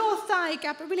I have no thigh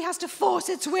gap, it really has to force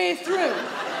its way through.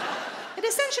 It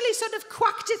essentially sort of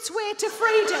quacked its way to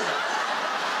freedom.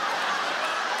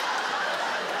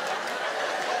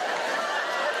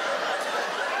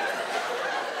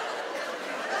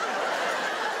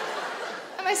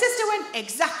 And my sister went,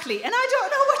 "Exactly." And I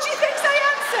don't know what she thinks I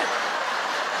answered.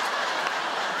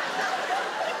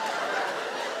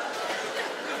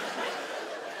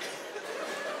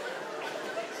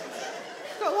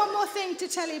 One more thing to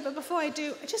tell you, but before I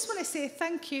do, I just want to say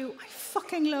thank you. I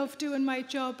fucking love doing my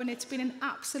job, and it's been an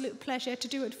absolute pleasure to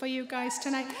do it for you guys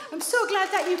tonight. I'm so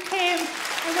glad that you came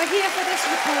and were here for this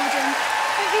recording.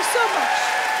 Thank you so much.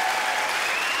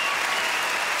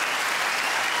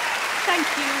 Thank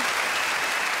you.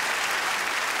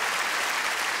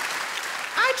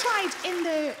 I I tried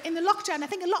in the lockdown, I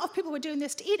think a lot of people were doing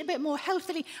this, to eat a bit more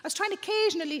healthily. I was trying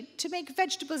occasionally to make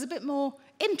vegetables a bit more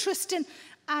interesting.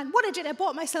 And what I did, I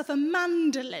bought myself a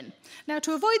mandolin. Now,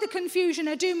 to avoid the confusion,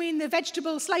 I do mean the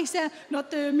vegetable slicer, not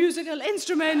the musical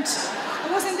instrument. I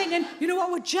wasn't thinking, you know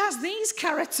what would jazz these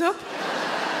carrots up?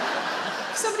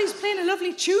 Somebody's playing a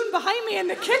lovely tune behind me in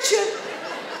the kitchen.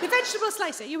 The vegetable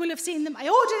slicer, you will have seen them. I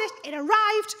ordered it, it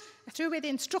arrived. I threw away the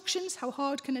instructions. How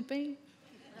hard can it be?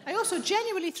 I also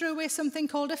genuinely threw away something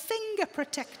called a finger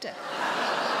protector.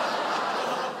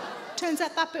 Turns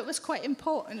out that bit was quite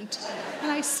important.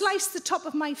 And I sliced the top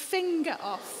of my finger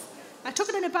off. I took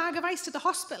it in a bag of ice to the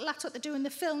hospital. That's what they do in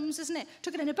the films, isn't it?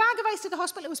 Took it in a bag of ice to the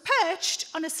hospital. It was perched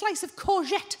on a slice of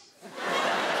courgette.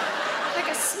 Like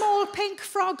a small pink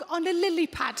frog on a lily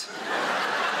pad.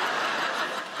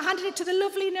 I handed it to the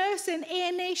lovely nurse in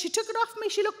A&E. She took it off me.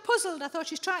 She looked puzzled. I thought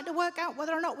she's trying to work out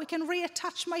whether or not we can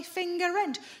reattach my finger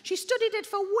end. She studied it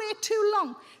for way too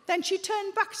long. Then she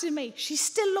turned back to me. She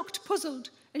still looked puzzled.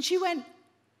 And she went,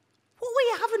 "What were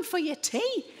you having for your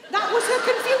tea?" That was her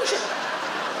confusion.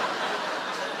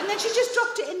 And then she just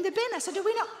dropped it in the bin. I said, "Are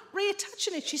we not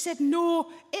reattaching it?" She said, "No,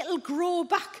 it'll grow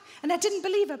back." And I didn't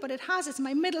believe her, but it has. It's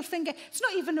my middle finger. It's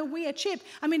not even a weird shape.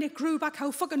 I mean, it grew back.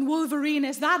 How fucking Wolverine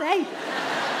is that, eh?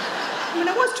 I mean,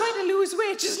 I was trying to lose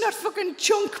weight, just not fucking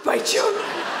chunk by chunk.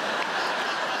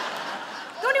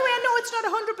 The only way I know it's not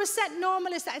 100%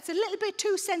 normal is that it's a little bit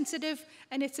too sensitive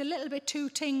and it's a little bit too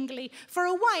tingly. For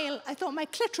a while, I thought my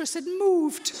clitoris had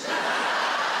moved. You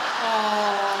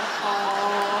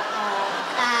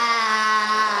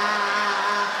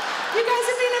guys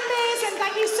have been amazing.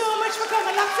 Thank you so much for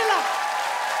coming. Lots of love.